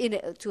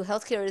to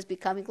healthcare is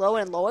becoming lower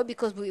and lower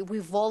because we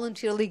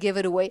voluntarily give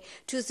it away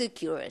to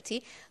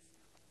security.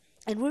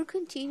 And we're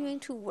continuing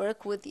to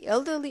work with the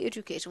elderly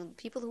education, with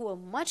people who are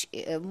much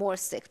more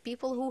sick,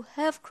 people who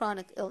have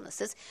chronic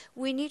illnesses.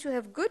 We need to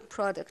have good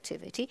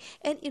productivity,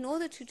 and in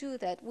order to do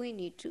that, we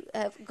need to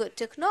have good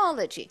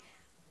technology.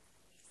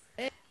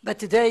 But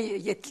today,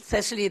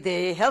 especially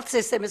the health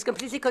system is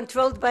completely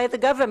controlled by the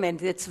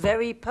government. It's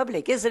very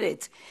public, isn't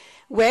it?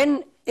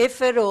 When, if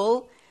at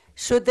all,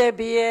 should there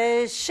be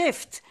a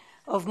shift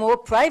of more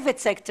private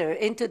sector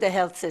into the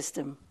health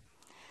system?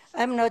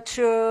 I'm not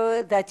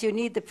sure that you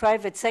need the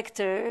private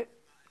sector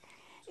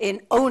in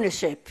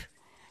ownership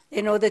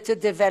in order to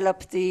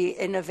develop the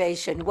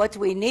innovation. What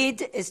we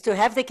need is to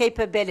have the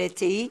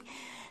capability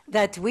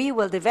that we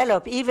will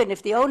develop, even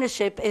if the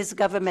ownership is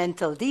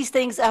governmental. These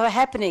things are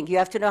happening. You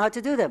have to know how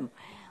to do them.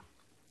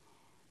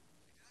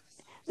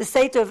 The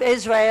state of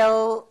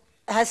Israel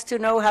has to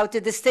know how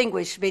to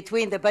distinguish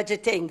between the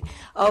budgeting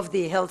of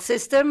the health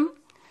system,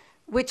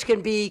 which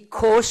can be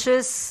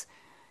cautious,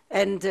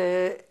 and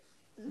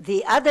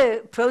the other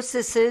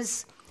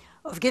processes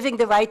of giving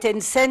the right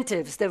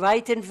incentives, the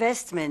right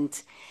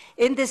investment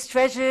in this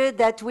treasure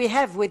that we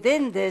have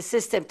within the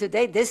system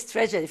today. This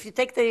treasure, if you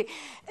take the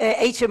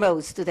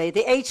HMOs today,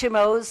 the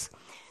HMOs,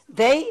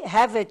 they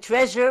have a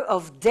treasure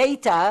of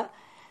data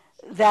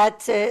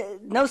that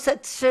no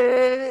such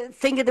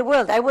thing in the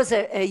world. I was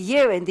a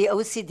year in the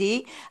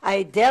OECD.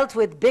 I dealt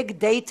with big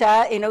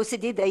data in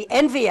OECD. They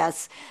envy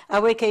us,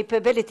 our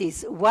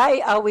capabilities.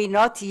 Why are we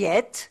not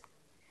yet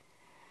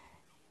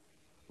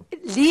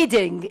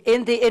leading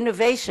in the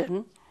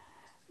innovation?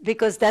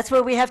 Because that's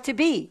where we have to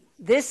be.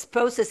 This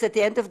process at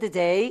the end of the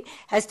day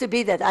has to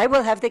be that I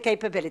will have the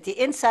capability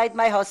inside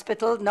my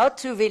hospital not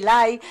to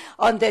rely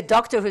on the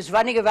doctor who's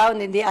running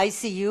around in the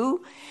ICU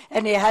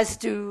and he has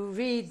to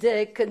read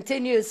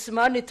continuous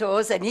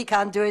monitors and he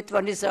can't do it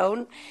on his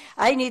own.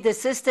 I need a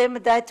system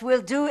that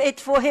will do it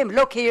for him.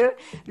 Look here,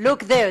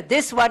 look there.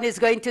 This one is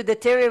going to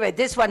deteriorate.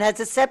 This one has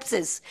a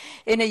sepsis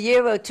in a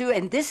year or two.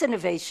 And this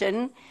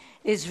innovation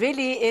is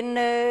really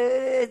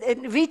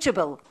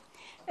reachable.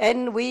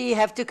 And we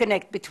have to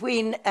connect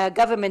between a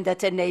government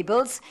that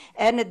enables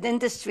and an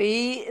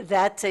industry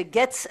that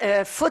gets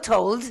a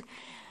foothold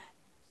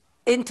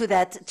into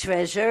that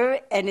treasure.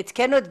 And it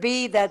cannot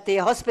be that the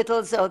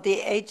hospitals or the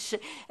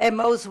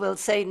HMOs will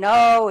say,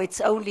 no,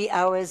 it's only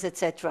ours,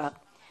 etc.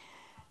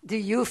 Do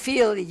you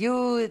feel,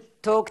 you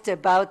talked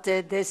about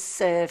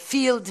this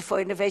field for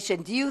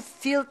innovation, do you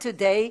feel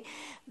today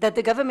that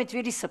the government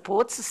really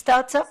supports a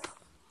startup?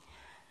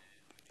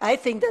 I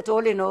think that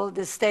all in all,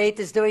 the state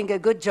is doing a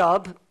good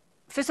job.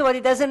 First of all,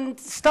 it doesn't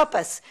stop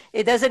us.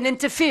 It doesn't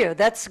interfere.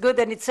 That's good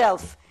in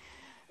itself.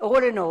 All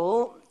in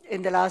all,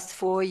 in the last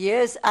 4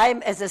 years,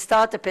 as a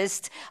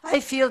startupist, I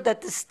feel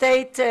that the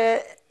state,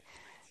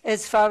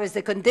 as far as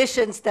the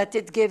conditions that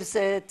it gives,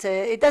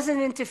 it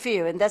doesn't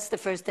interfere, and that's the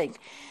first thing.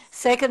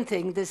 Second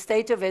thing, the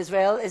state of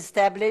Israel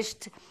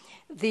established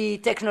the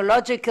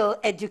technological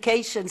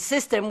education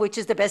system, which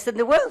is the best in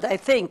the world, I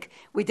think.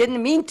 We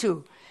didn't mean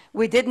to.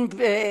 We didn't,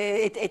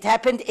 it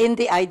happened in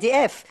the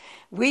IDF.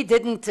 We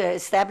didn't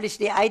establish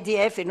the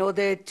IDF in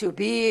order to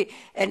be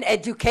an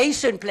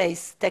education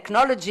place,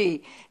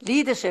 technology,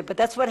 leadership, but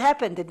that's what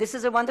happened. And this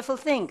is a wonderful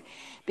thing,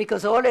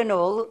 because all in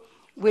all,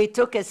 we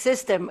took a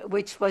system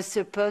which was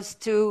supposed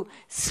to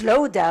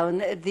slow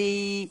down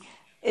the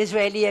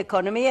Israeli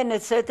economy, and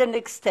at a certain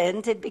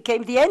extent, it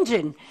became the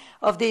engine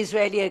of the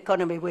Israeli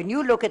economy. When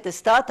you look at the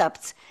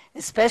startups,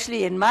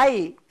 especially in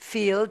my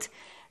field,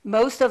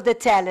 most of the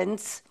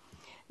talents,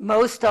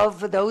 most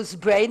of those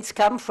brains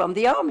come from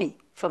the army,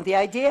 from the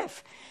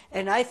IDF.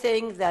 And I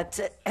think that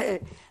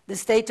the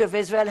state of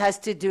Israel has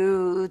to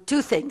do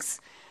two things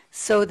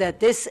so that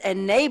this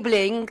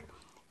enabling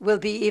will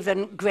be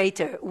even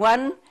greater.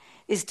 One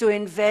is to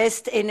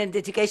invest in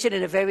education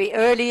in a very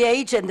early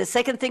age, and the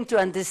second thing, to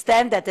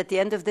understand that at the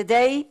end of the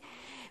day,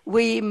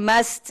 we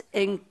must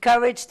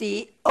encourage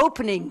the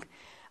opening,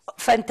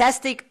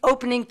 fantastic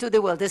opening to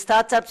the world. The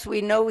startups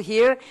we know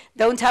here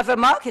don't have a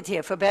market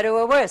here, for better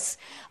or worse.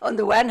 On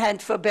the one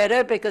hand, for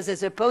better, because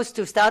as opposed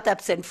to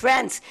startups in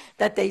France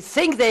that they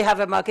think they have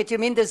a market, you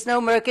mean there's no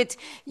market?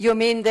 You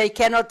mean they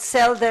cannot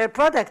sell their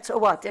products or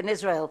what in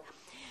Israel?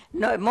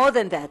 No, more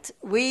than that.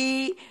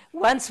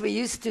 Once we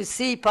used to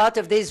see part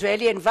of the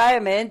Israeli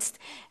environment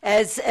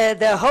as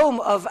the home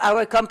of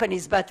our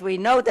companies, but we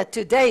know that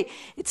today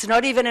it's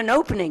not even an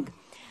opening.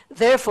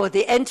 Therefore,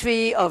 the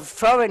entry of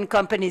foreign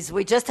companies,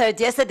 we just heard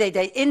yesterday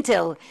that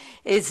Intel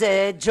is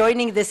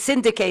joining the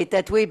syndicate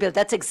that we built.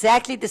 That's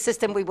exactly the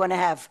system we want to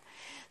have.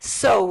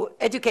 So,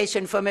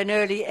 education from an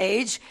early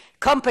age,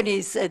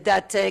 companies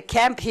that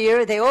camp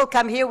here, they all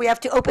come here, we have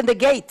to open the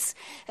gates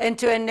and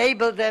to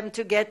enable them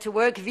to get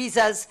work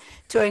visas,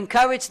 to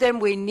encourage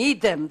them, we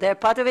need them, they're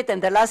part of it. And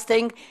the last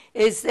thing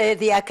is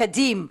the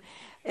academe.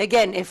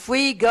 Again, if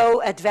we go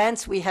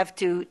advance, we have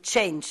to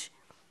change.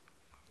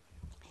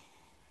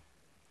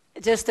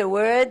 Just a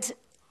word,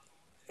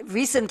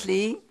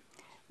 recently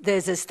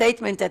there's a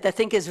statement that I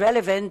think is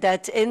relevant,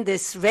 that in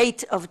this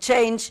rate of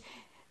change,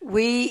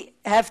 we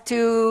have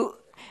to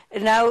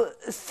now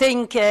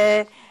think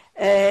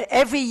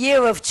every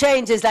year of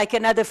change is like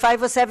another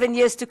 5 or 7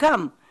 years to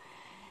come.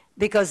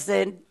 Because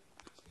the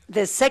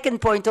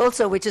second point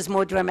also, which is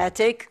more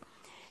dramatic,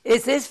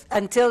 is this: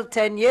 until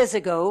 10 years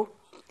ago,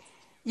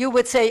 you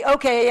would say,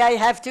 okay, I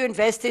have to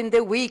invest in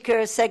the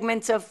weaker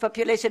segments of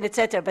population,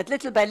 etc. But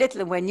little by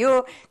little, when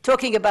you're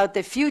talking about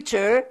the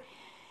future,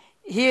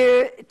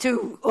 here,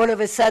 too, all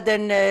of a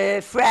sudden,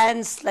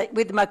 France, like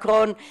with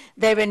Macron,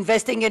 they're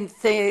investing in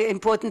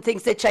important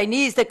things. The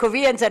Chinese, the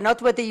Koreans are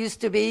not what they used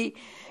to be.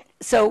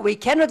 So we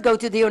cannot go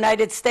to the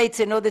United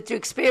States in order to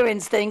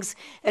experience things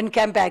and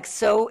come back.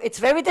 So it's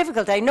very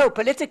difficult, I know,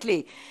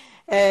 politically.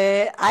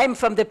 I'm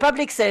from the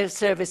public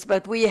service,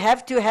 but we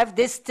have to have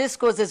this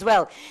discourse as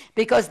well,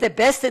 because the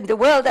best in the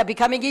world are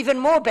becoming even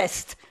more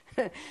best,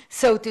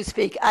 so to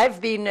speak.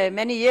 I've been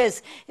many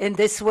years in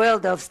this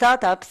world of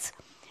startups.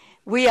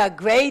 We are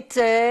great,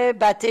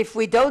 but if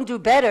we don't do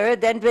better,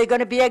 then there's going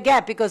to be a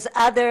gap, because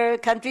other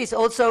countries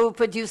also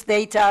produce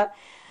data.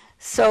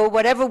 So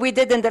whatever we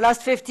did in the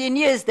last 15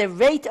 years, the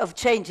rate of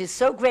change is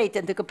so great,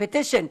 and the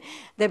competition,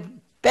 the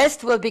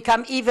best will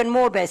become even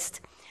more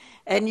best.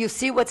 And you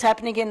see what's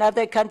happening in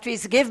other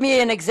countries. Give me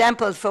an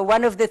example for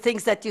one of the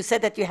things that you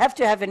said that you have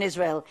to have in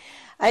Israel.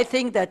 I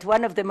think that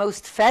one of the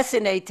most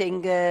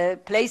fascinating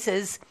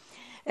places,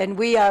 and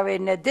we are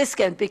in a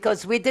discount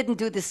because we didn't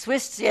do the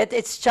Swiss yet,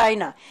 it's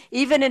China.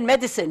 Even in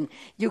medicine,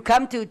 you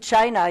come to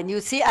China and you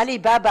see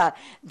Alibaba,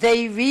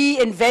 they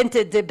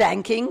reinvented the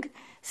banking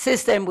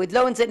system with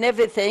loans and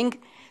everything.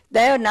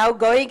 They are now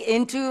going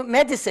into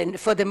medicine.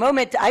 For the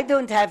moment, I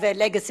don't have a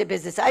legacy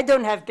business. I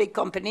don't have big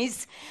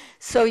companies.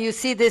 So you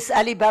see this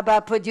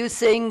Alibaba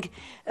producing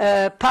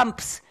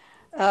pumps,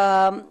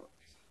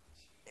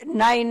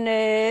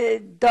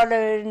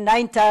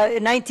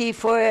 $9.90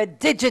 for a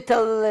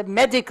digital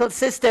medical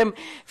system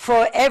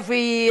for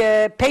every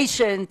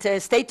patient,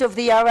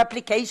 state-of-the-art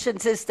application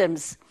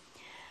systems.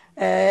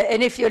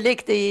 And if you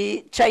look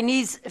the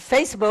Chinese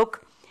Facebook,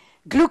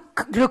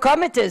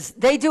 glucometers,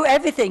 they do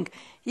everything.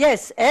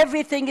 Yes,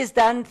 everything is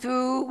done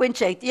through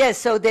WindCheck. Yes,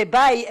 so they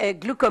buy a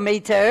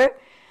glucometer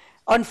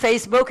on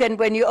Facebook, and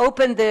when you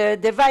open the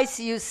device,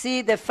 you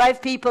see the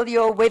 5 people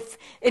you're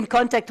in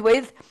contact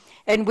with,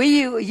 and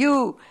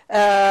you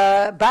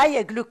buy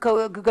a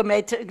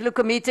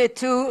glucometer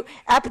to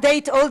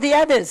update all the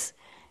others.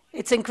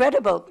 It's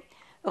incredible.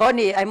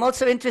 Ronni, I'm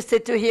also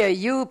interested to hear,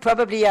 you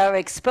probably are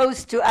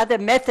exposed to other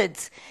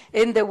methods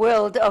in the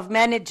world of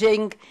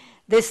managing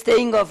this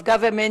thing of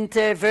government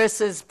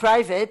versus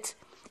private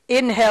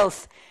in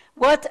health.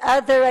 What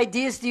other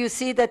ideas do you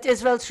see that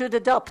Israel should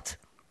adopt?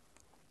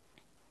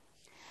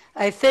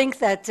 I think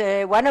that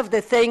one of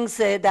the things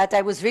that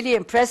I was really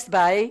impressed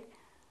by,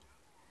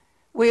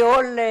 we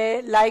all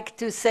like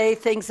to say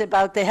things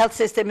about the health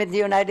system in the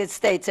United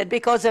States, and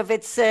because of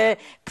its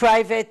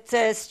private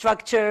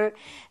structure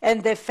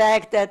and the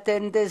fact that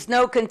then there's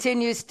no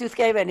continuous tooth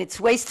care and it's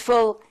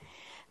wasteful.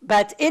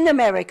 But in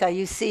America,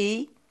 you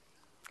see,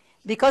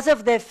 because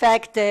of the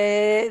fact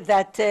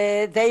that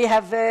they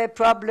have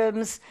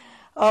problems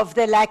of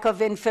the lack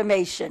of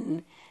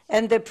information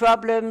and the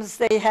problems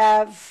they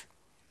have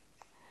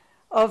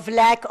of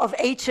lack of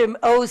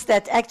HMOs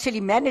that actually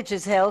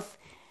manages health,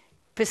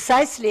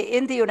 precisely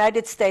in the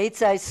United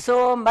States, I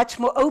saw much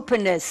more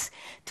openness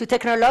to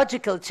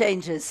technological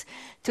changes,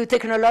 to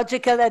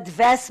technological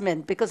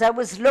advancement, because I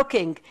was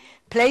looking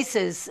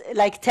places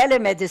like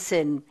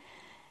telemedicine,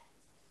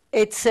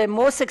 it's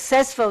more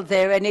successful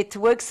there and it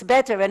works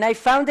better. And I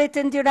found it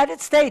in the United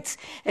States.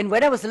 And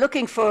when I was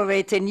looking for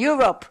it in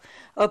Europe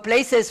or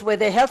places where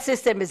the health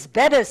system is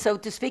better, so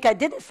to speak, I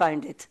didn't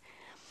find it.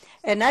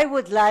 And I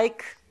would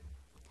like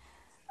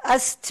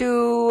us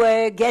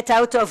to get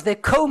out of the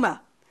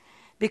coma,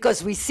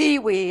 because we see,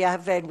 we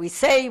have, and we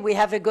say we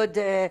have a good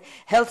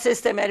health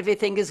system,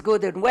 everything is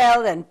good and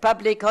well, and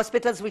public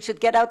hospitals. We should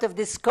get out of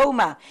this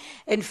coma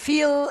and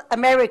feel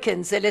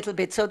Americans a little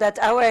bit, so that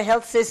our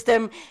health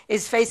system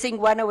is facing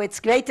one of its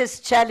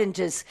greatest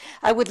challenges.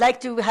 I would like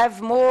to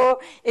have more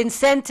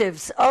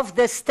incentives of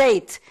the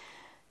state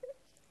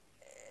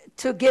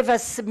to give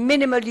us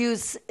minimal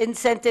use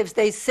incentives.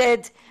 They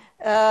said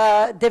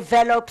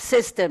develop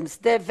systems,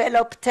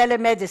 develop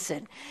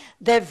telemedicine,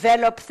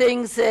 develop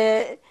things.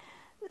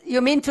 You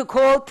mean to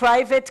call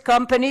private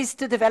companies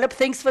to develop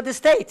things for the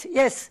state?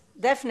 Yes,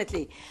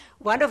 definitely.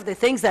 One of the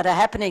things that are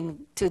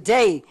happening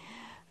today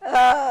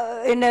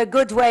in a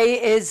good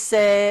way is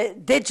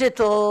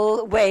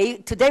digital way.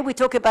 Today we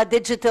talk about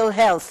digital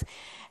health.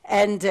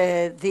 And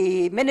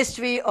the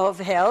Ministry of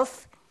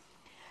Health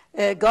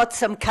got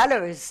some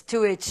colors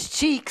to its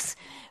cheeks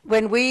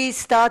when we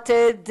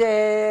started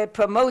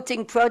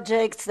promoting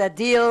projects that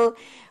deal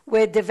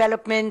with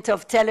development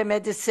of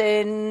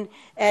telemedicine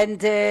and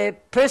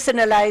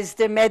personalized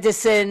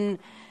medicine,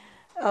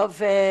 of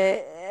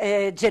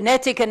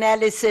genetic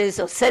analysis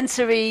or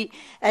sensory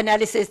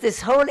analysis.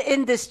 This whole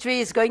industry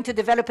is going to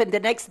develop in the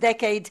next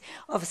decade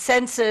of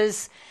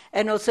sensors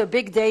and also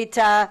big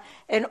data,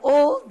 and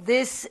all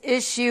this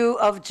issue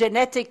of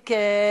genetic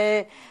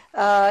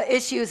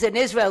issues in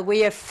Israel.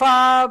 We are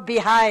far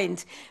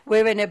behind.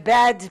 We're in a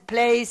bad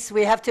place.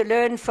 We have to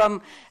learn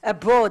from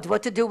abroad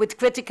what to do with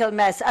critical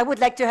mass. I would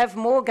like to have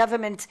more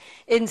government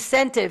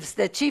incentives.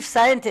 The chief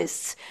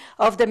scientists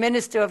of the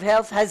Minister of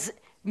Health has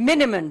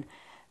minimum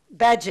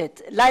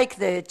budget, like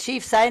the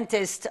chief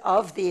scientist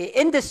of the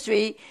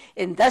industry,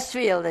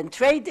 industrial and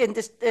trade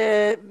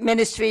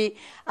ministry.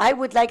 I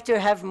would like to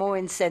have more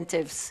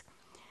incentives.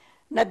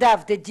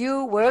 Nadav, did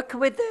you work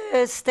with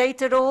the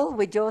state at all,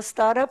 with your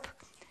startup?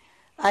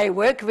 I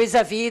work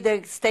vis-a-vis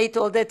the state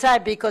all the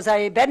time because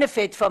I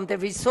benefit from the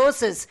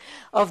resources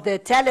of the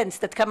talents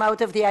that come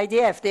out of the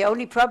IDF. The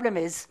only problem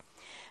is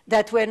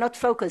that we're not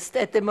focused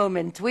at the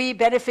moment. We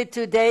benefit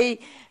today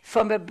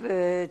from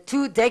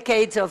 2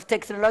 decades of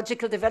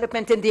technological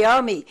development in the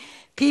army.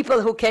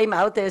 People who came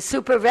out, they're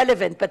super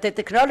relevant, but the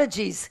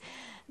technologies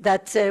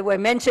that were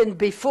mentioned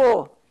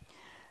before,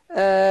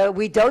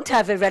 we don't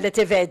have a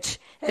relative edge.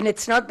 And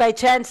it's not by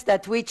chance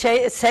that we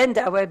send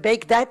our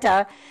big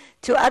data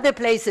to other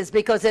places,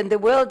 because in the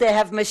world they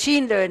have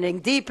machine learning,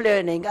 deep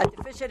learning,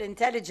 artificial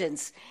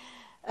intelligence.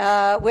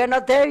 We're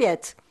not there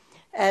yet.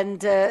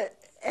 And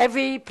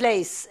every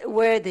place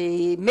where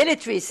the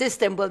military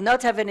system will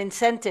not have an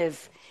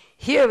incentive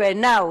here and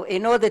now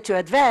in order to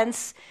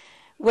advance,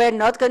 we're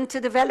not going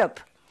to develop.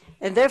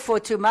 And therefore,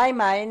 to my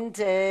mind,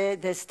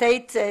 the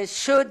state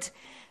should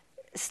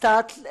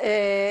start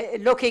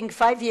looking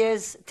 5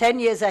 years, 10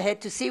 years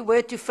ahead to see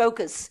where to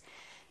focus,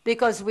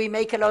 because we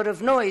make a lot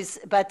of noise,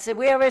 but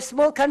we are a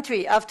small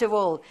country after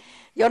all.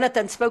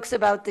 Yonatan spoke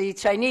about the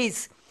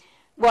Chinese.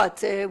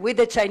 What? With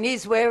the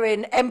Chinese, we're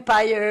an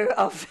empire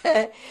of,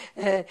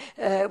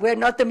 we're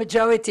not the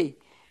majority,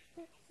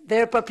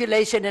 their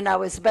population and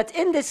ours. But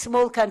in this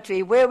small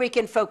country where we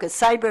can focus,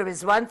 cyber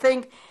is one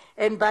thing,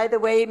 and by the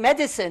way,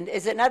 medicine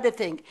is another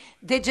thing,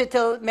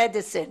 digital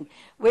medicine.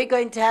 We're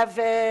going to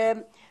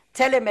have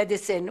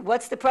telemedicine.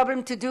 What's the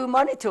problem to do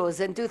monitors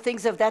and do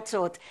things of that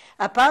sort?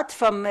 Apart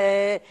from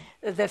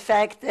the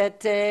fact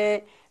that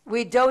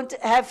we don't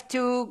have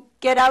to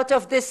get out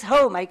of this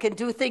home. I can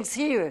do things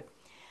here.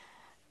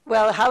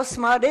 Well, how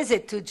smart is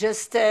it to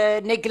just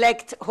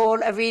neglect whole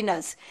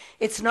arenas?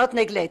 It's not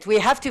neglect. We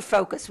have to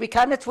focus. We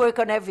cannot work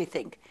on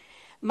everything.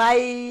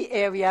 My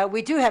area,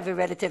 we do have a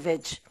relative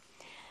edge.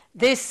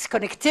 This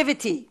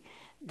connectivity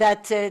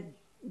that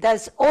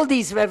does all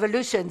these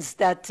revolutions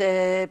that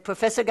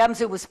Professor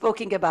Gamzu was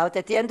speaking about,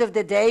 at the end of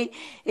the day,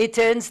 it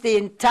turns the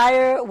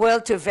entire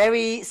world to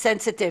very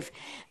sensitive.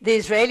 The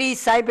Israeli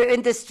cyber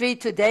industry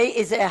today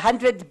is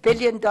 $100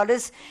 billion.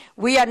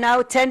 We are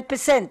now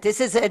 10%.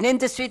 This is an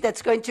industry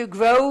that's going to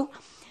grow.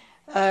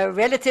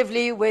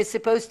 Relatively, we're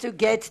supposed to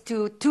get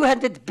to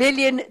 $200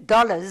 billion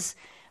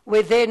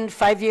within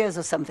 5 years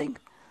or something.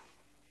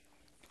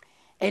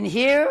 And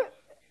here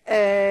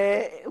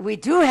we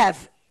do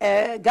have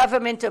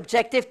government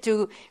objective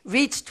to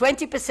reach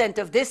 20%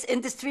 of this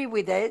industry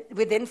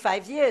within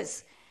 5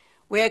 years.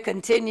 We're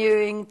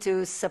continuing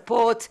to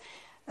support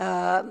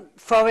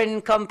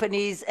foreign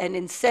companies and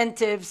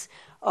incentives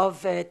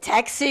of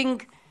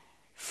taxing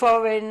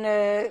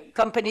foreign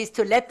companies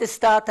to let the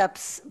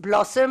startups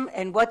blossom.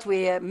 And what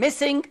we are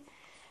missing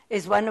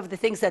is one of the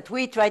things that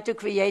we try to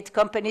create,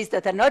 companies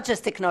that are not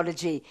just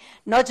technology,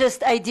 not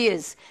just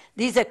ideas.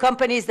 These are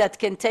companies that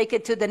can take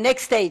it to the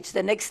next stage.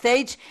 The next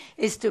stage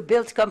is to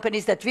build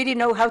companies that really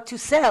know how to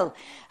sell,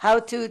 how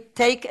to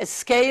take a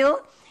scale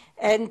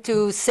and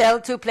to sell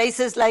to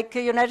places like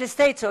the United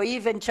States or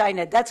even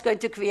China. That's going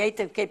to create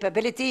a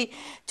capability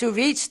to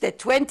reach the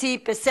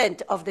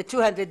 20% of the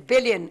 200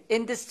 billion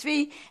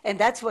industry, and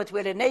that's what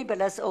will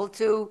enable us all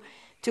to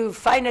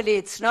finally,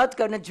 it's not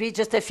going to be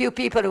just a few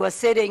people who are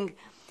sitting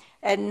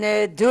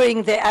and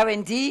doing the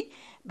R&D,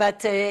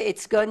 but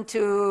it's going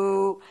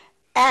to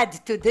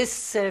add to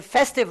this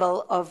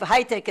festival of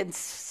high-tech and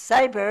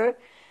cyber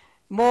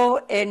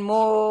more and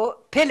more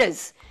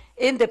pillars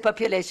in the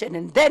population,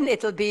 and then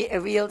it'll be a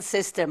real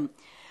system.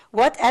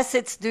 What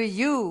assets do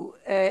you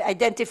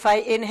identify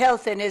in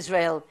health in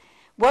Israel?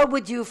 What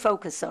would you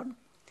focus on?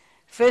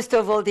 First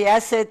of all, the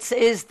assets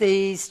is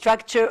the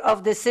structure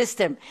of the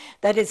system,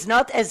 that is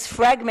not as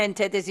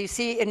fragmented as you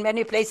see in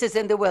many places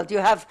in the world. You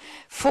have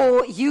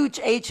 4 huge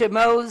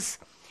HMOs.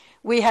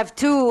 We have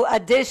 2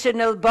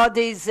 additional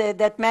bodies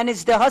that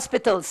manage the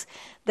hospitals,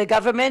 the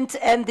government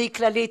and the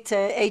Clalit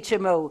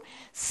HMO.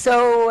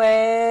 So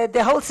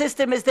the whole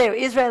system is there.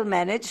 Israel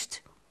managed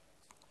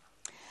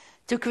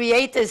to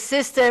create a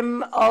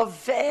system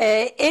of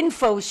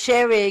info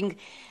sharing,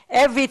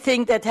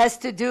 everything that has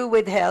to do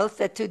with health,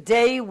 that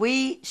today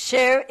we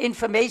share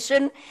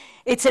information.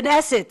 It's an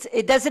asset.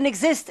 It doesn't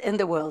exist in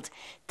the world.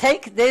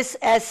 Take this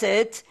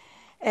asset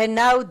and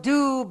now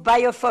do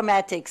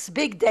bioinformatics,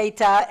 big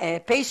data. A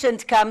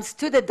patient comes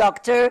to the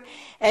doctor,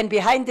 and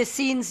behind the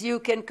scenes you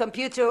can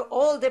computer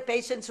all the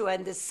patients who are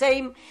in the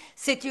same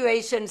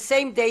situation,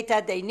 same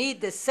data, they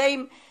need the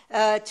same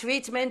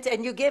treatment,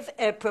 and you give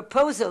a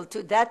proposal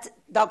to that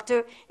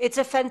doctor. It's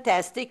a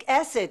fantastic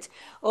asset.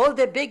 All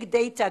the big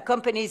data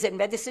companies in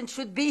medicine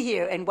should be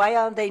here, and why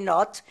are they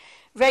not?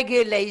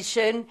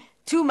 Regulation,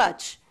 too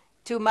much,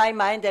 to my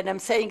mind, and I'm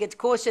saying it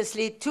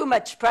cautiously, too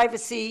much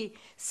privacy,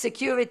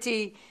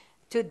 security.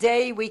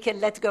 Today we can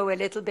let go a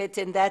little bit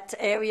in that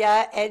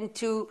area and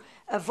to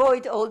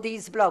avoid all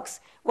these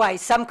blocks. Why?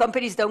 Some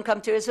companies don't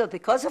come to Israel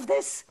because of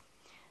this?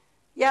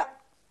 Yeah,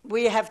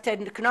 we have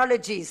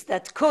technologies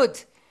that could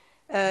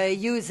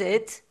use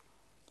it,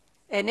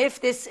 and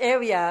if this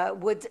area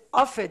would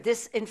offer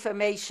this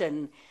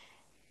information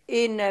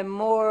in a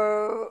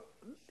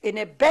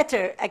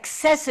better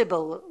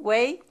accessible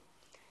way,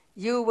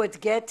 you would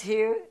get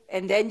here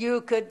and then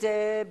you could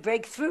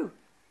break through.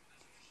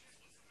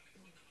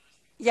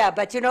 Yeah,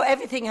 but you know,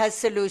 everything has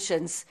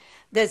solutions.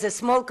 There's a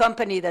small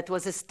company that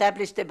was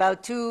established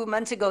about 2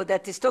 months ago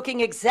that is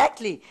talking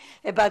exactly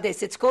about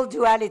this. It's called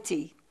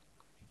Duality.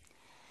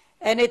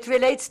 And it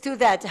relates to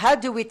that. How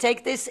do we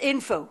take this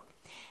info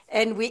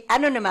and we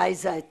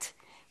anonymize it?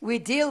 We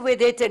deal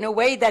with it in a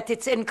way that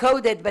it's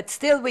encoded, but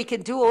still we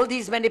can do all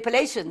these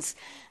manipulations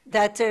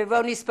that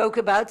Ronni spoke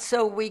about.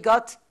 So we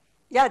got,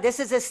 yeah, this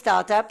is a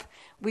startup.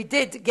 We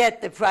did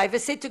get the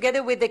privacy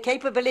together with the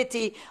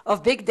capability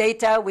of big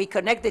data. We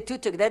connect the two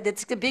together.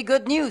 That's going to be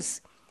good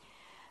news.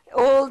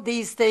 All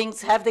these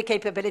things have the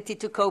capability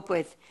to cope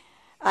with.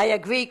 I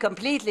agree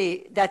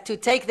completely that to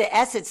take the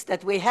assets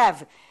that we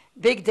have,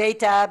 big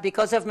data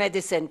because of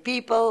medicine,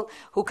 people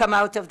who come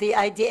out of the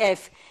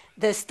IDF,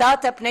 the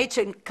startup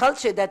nature and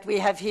culture that we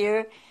have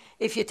here,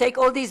 if you take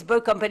all these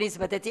big companies,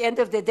 but at the end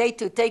of the day,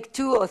 to take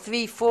 2 or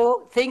 3,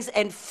 4 things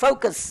and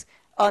focus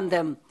on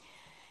them.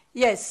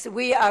 Yes,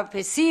 we are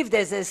perceived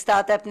as a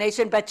startup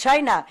nation, but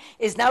China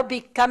is now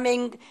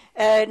becoming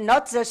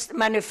not just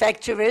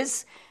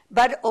manufacturers,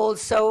 but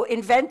also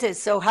inventors.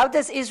 So how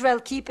does Israel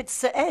keep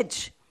its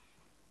edge?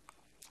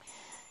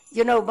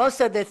 You know,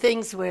 most of the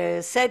things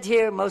were said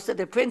here, most of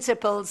the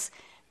principles,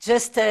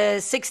 just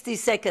 60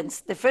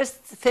 seconds. The first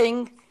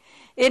thing,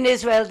 in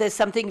Israel, there's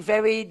something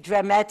very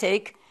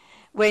dramatic.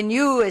 When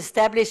you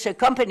establish a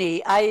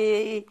company,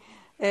 I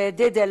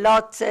did a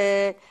lot.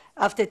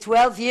 After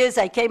 12 years,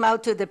 I came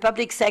out to the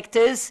public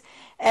sectors,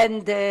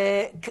 and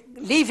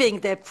leaving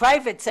the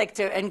private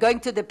sector and going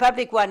to the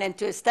public one and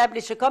to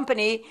establish a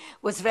company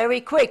was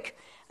very quick.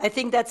 I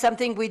think that's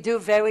something we do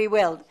very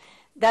well.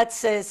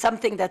 That's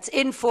something that's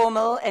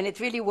informal, and it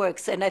really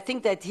works. And I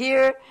think that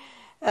here,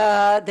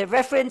 the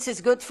reference is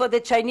good for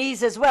the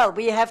Chinese as well.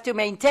 We have to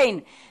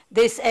maintain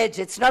this edge.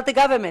 It's not the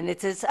government,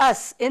 it is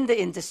us in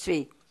the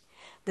industry.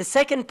 The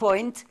second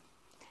point,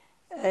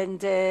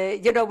 and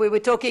you know, we were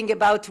talking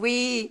about,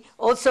 we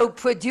also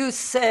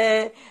produce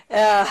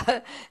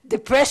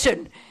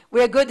depression.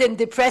 We're good in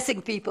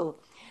depressing people.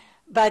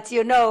 But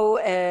you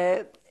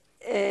know,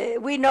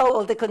 we know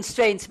all the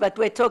constraints, but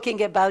we're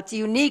talking about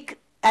unique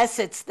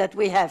assets that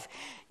we have.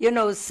 You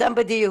know,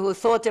 somebody who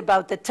thought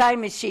about the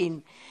time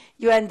machine,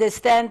 you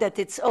understand that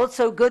it's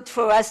also good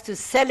for us to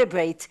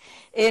celebrate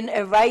in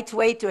a right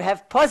way, to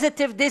have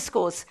positive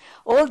discourse.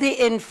 All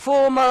the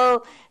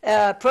informal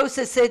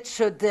processes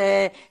should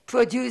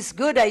produce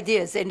good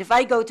ideas. And if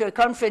I go to a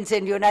conference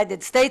in the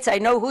United States, I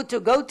know who to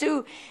go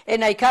to,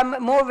 and I come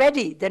more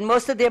ready than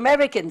most of the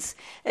Americans.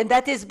 And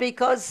that is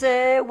because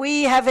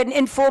we have an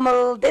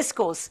informal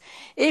discourse.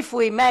 If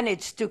we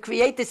manage to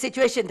create a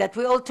situation that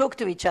we all talk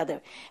to each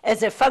other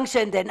as a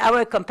function, then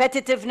our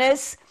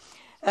competitiveness,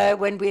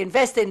 when we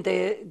invest in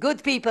the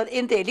good people,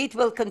 in the elite,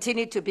 will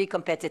continue to be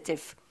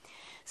competitive.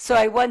 So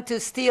I want to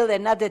steal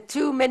another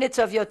 2 minutes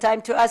of your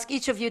time to ask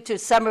each of you to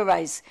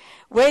summarize.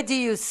 Where do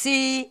you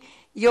see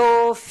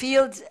your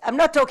field? I'm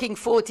not talking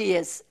 40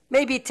 years,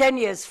 maybe 10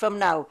 years from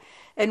now.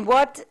 And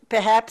what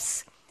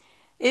perhaps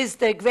is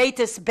the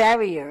greatest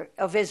barrier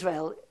of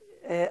Israel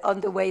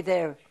on the way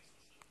there?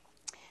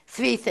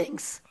 3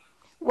 things.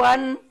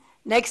 One,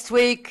 next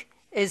week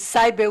is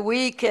Cyber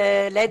Week,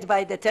 led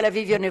by the Tel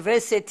Aviv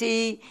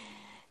University.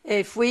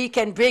 If we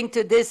can bring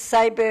to this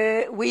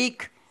Cyber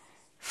Week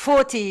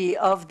 40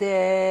 of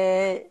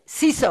the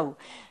CISO,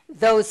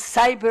 those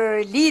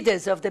cyber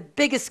leaders of the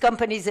biggest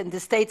companies in the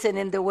States and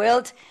in the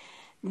world,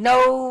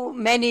 know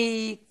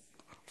many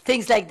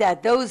things like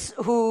that. Those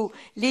who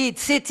lead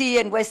Citi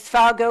and West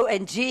Fargo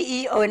and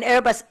GE or an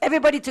Airbus,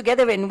 everybody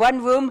together in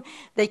one room,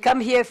 they come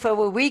here for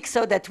a week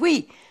so that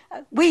we,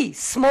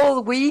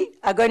 small we,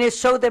 are going to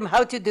show them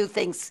how to do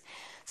things.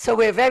 So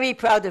we're very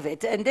proud of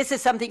it. And this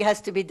is something that has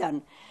to be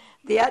done.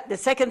 The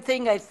second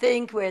thing, I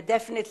think we're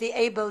definitely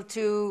able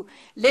to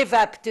live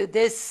up to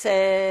this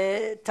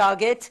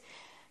target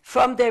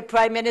from the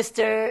Prime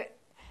Minister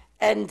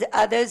and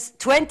others.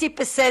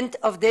 20%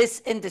 of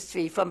this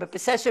industry, from a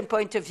possession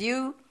point of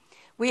view,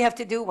 we have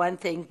to do one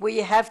thing. We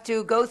have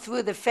to go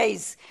through the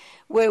phase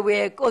where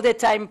we're all the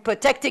time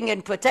protecting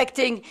and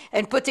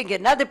putting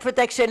another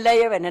protection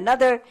layer and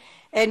another.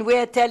 And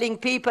we're telling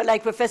people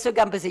like Professor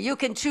Gamzu, you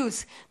can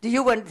choose. Do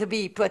you want to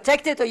be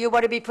protected or you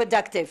want to be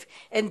productive?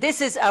 And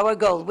this is our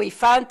goal. We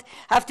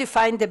have to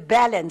find the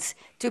balance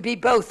to be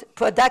both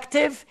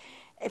protective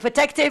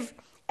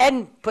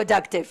and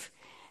productive.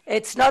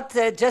 It's not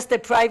just the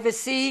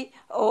privacy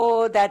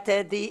or that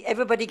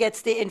everybody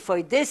gets the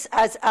info. This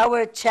is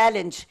our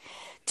challenge,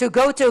 to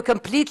go to a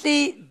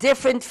completely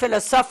different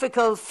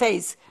philosophical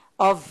phase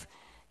of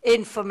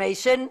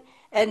information.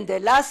 And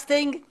the last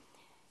thing,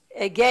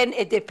 again,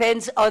 it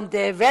depends on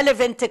the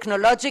relevant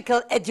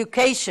technological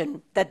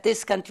education that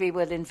this country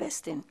will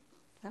invest in.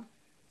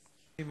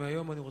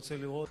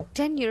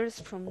 10 years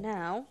from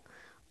now,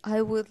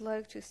 I would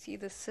like to see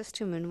the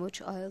system in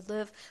which I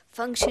live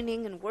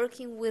functioning and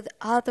working with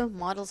other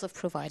models of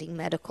providing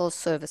medical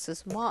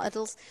services,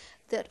 models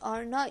that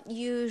are not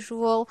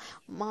usual,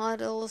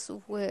 models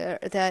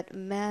that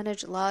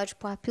manage large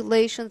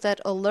populations, that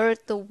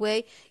alert the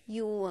way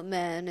you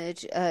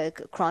manage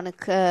chronic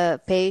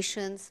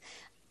patients,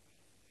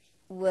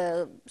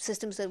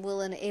 systems that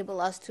will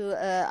enable us to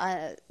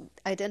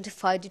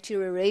identify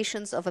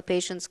deteriorations of a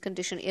patient's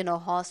condition in a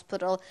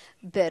hospital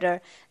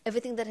better.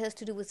 Everything that has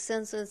to do with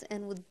sensors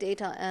and with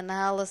data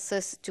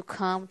analysis to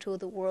come to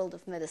the world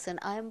of medicine.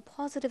 I am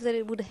positive that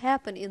it would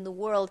happen in the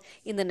world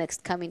in the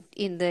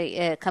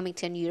coming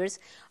 10 years.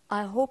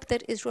 I hope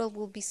that Israel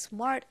will be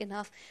smart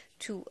enough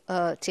to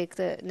take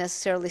the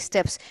necessary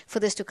steps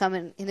for this to come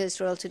in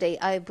Israel today.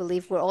 I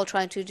believe we're all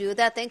trying to do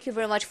that. Thank you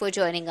very much for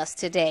joining us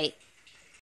today.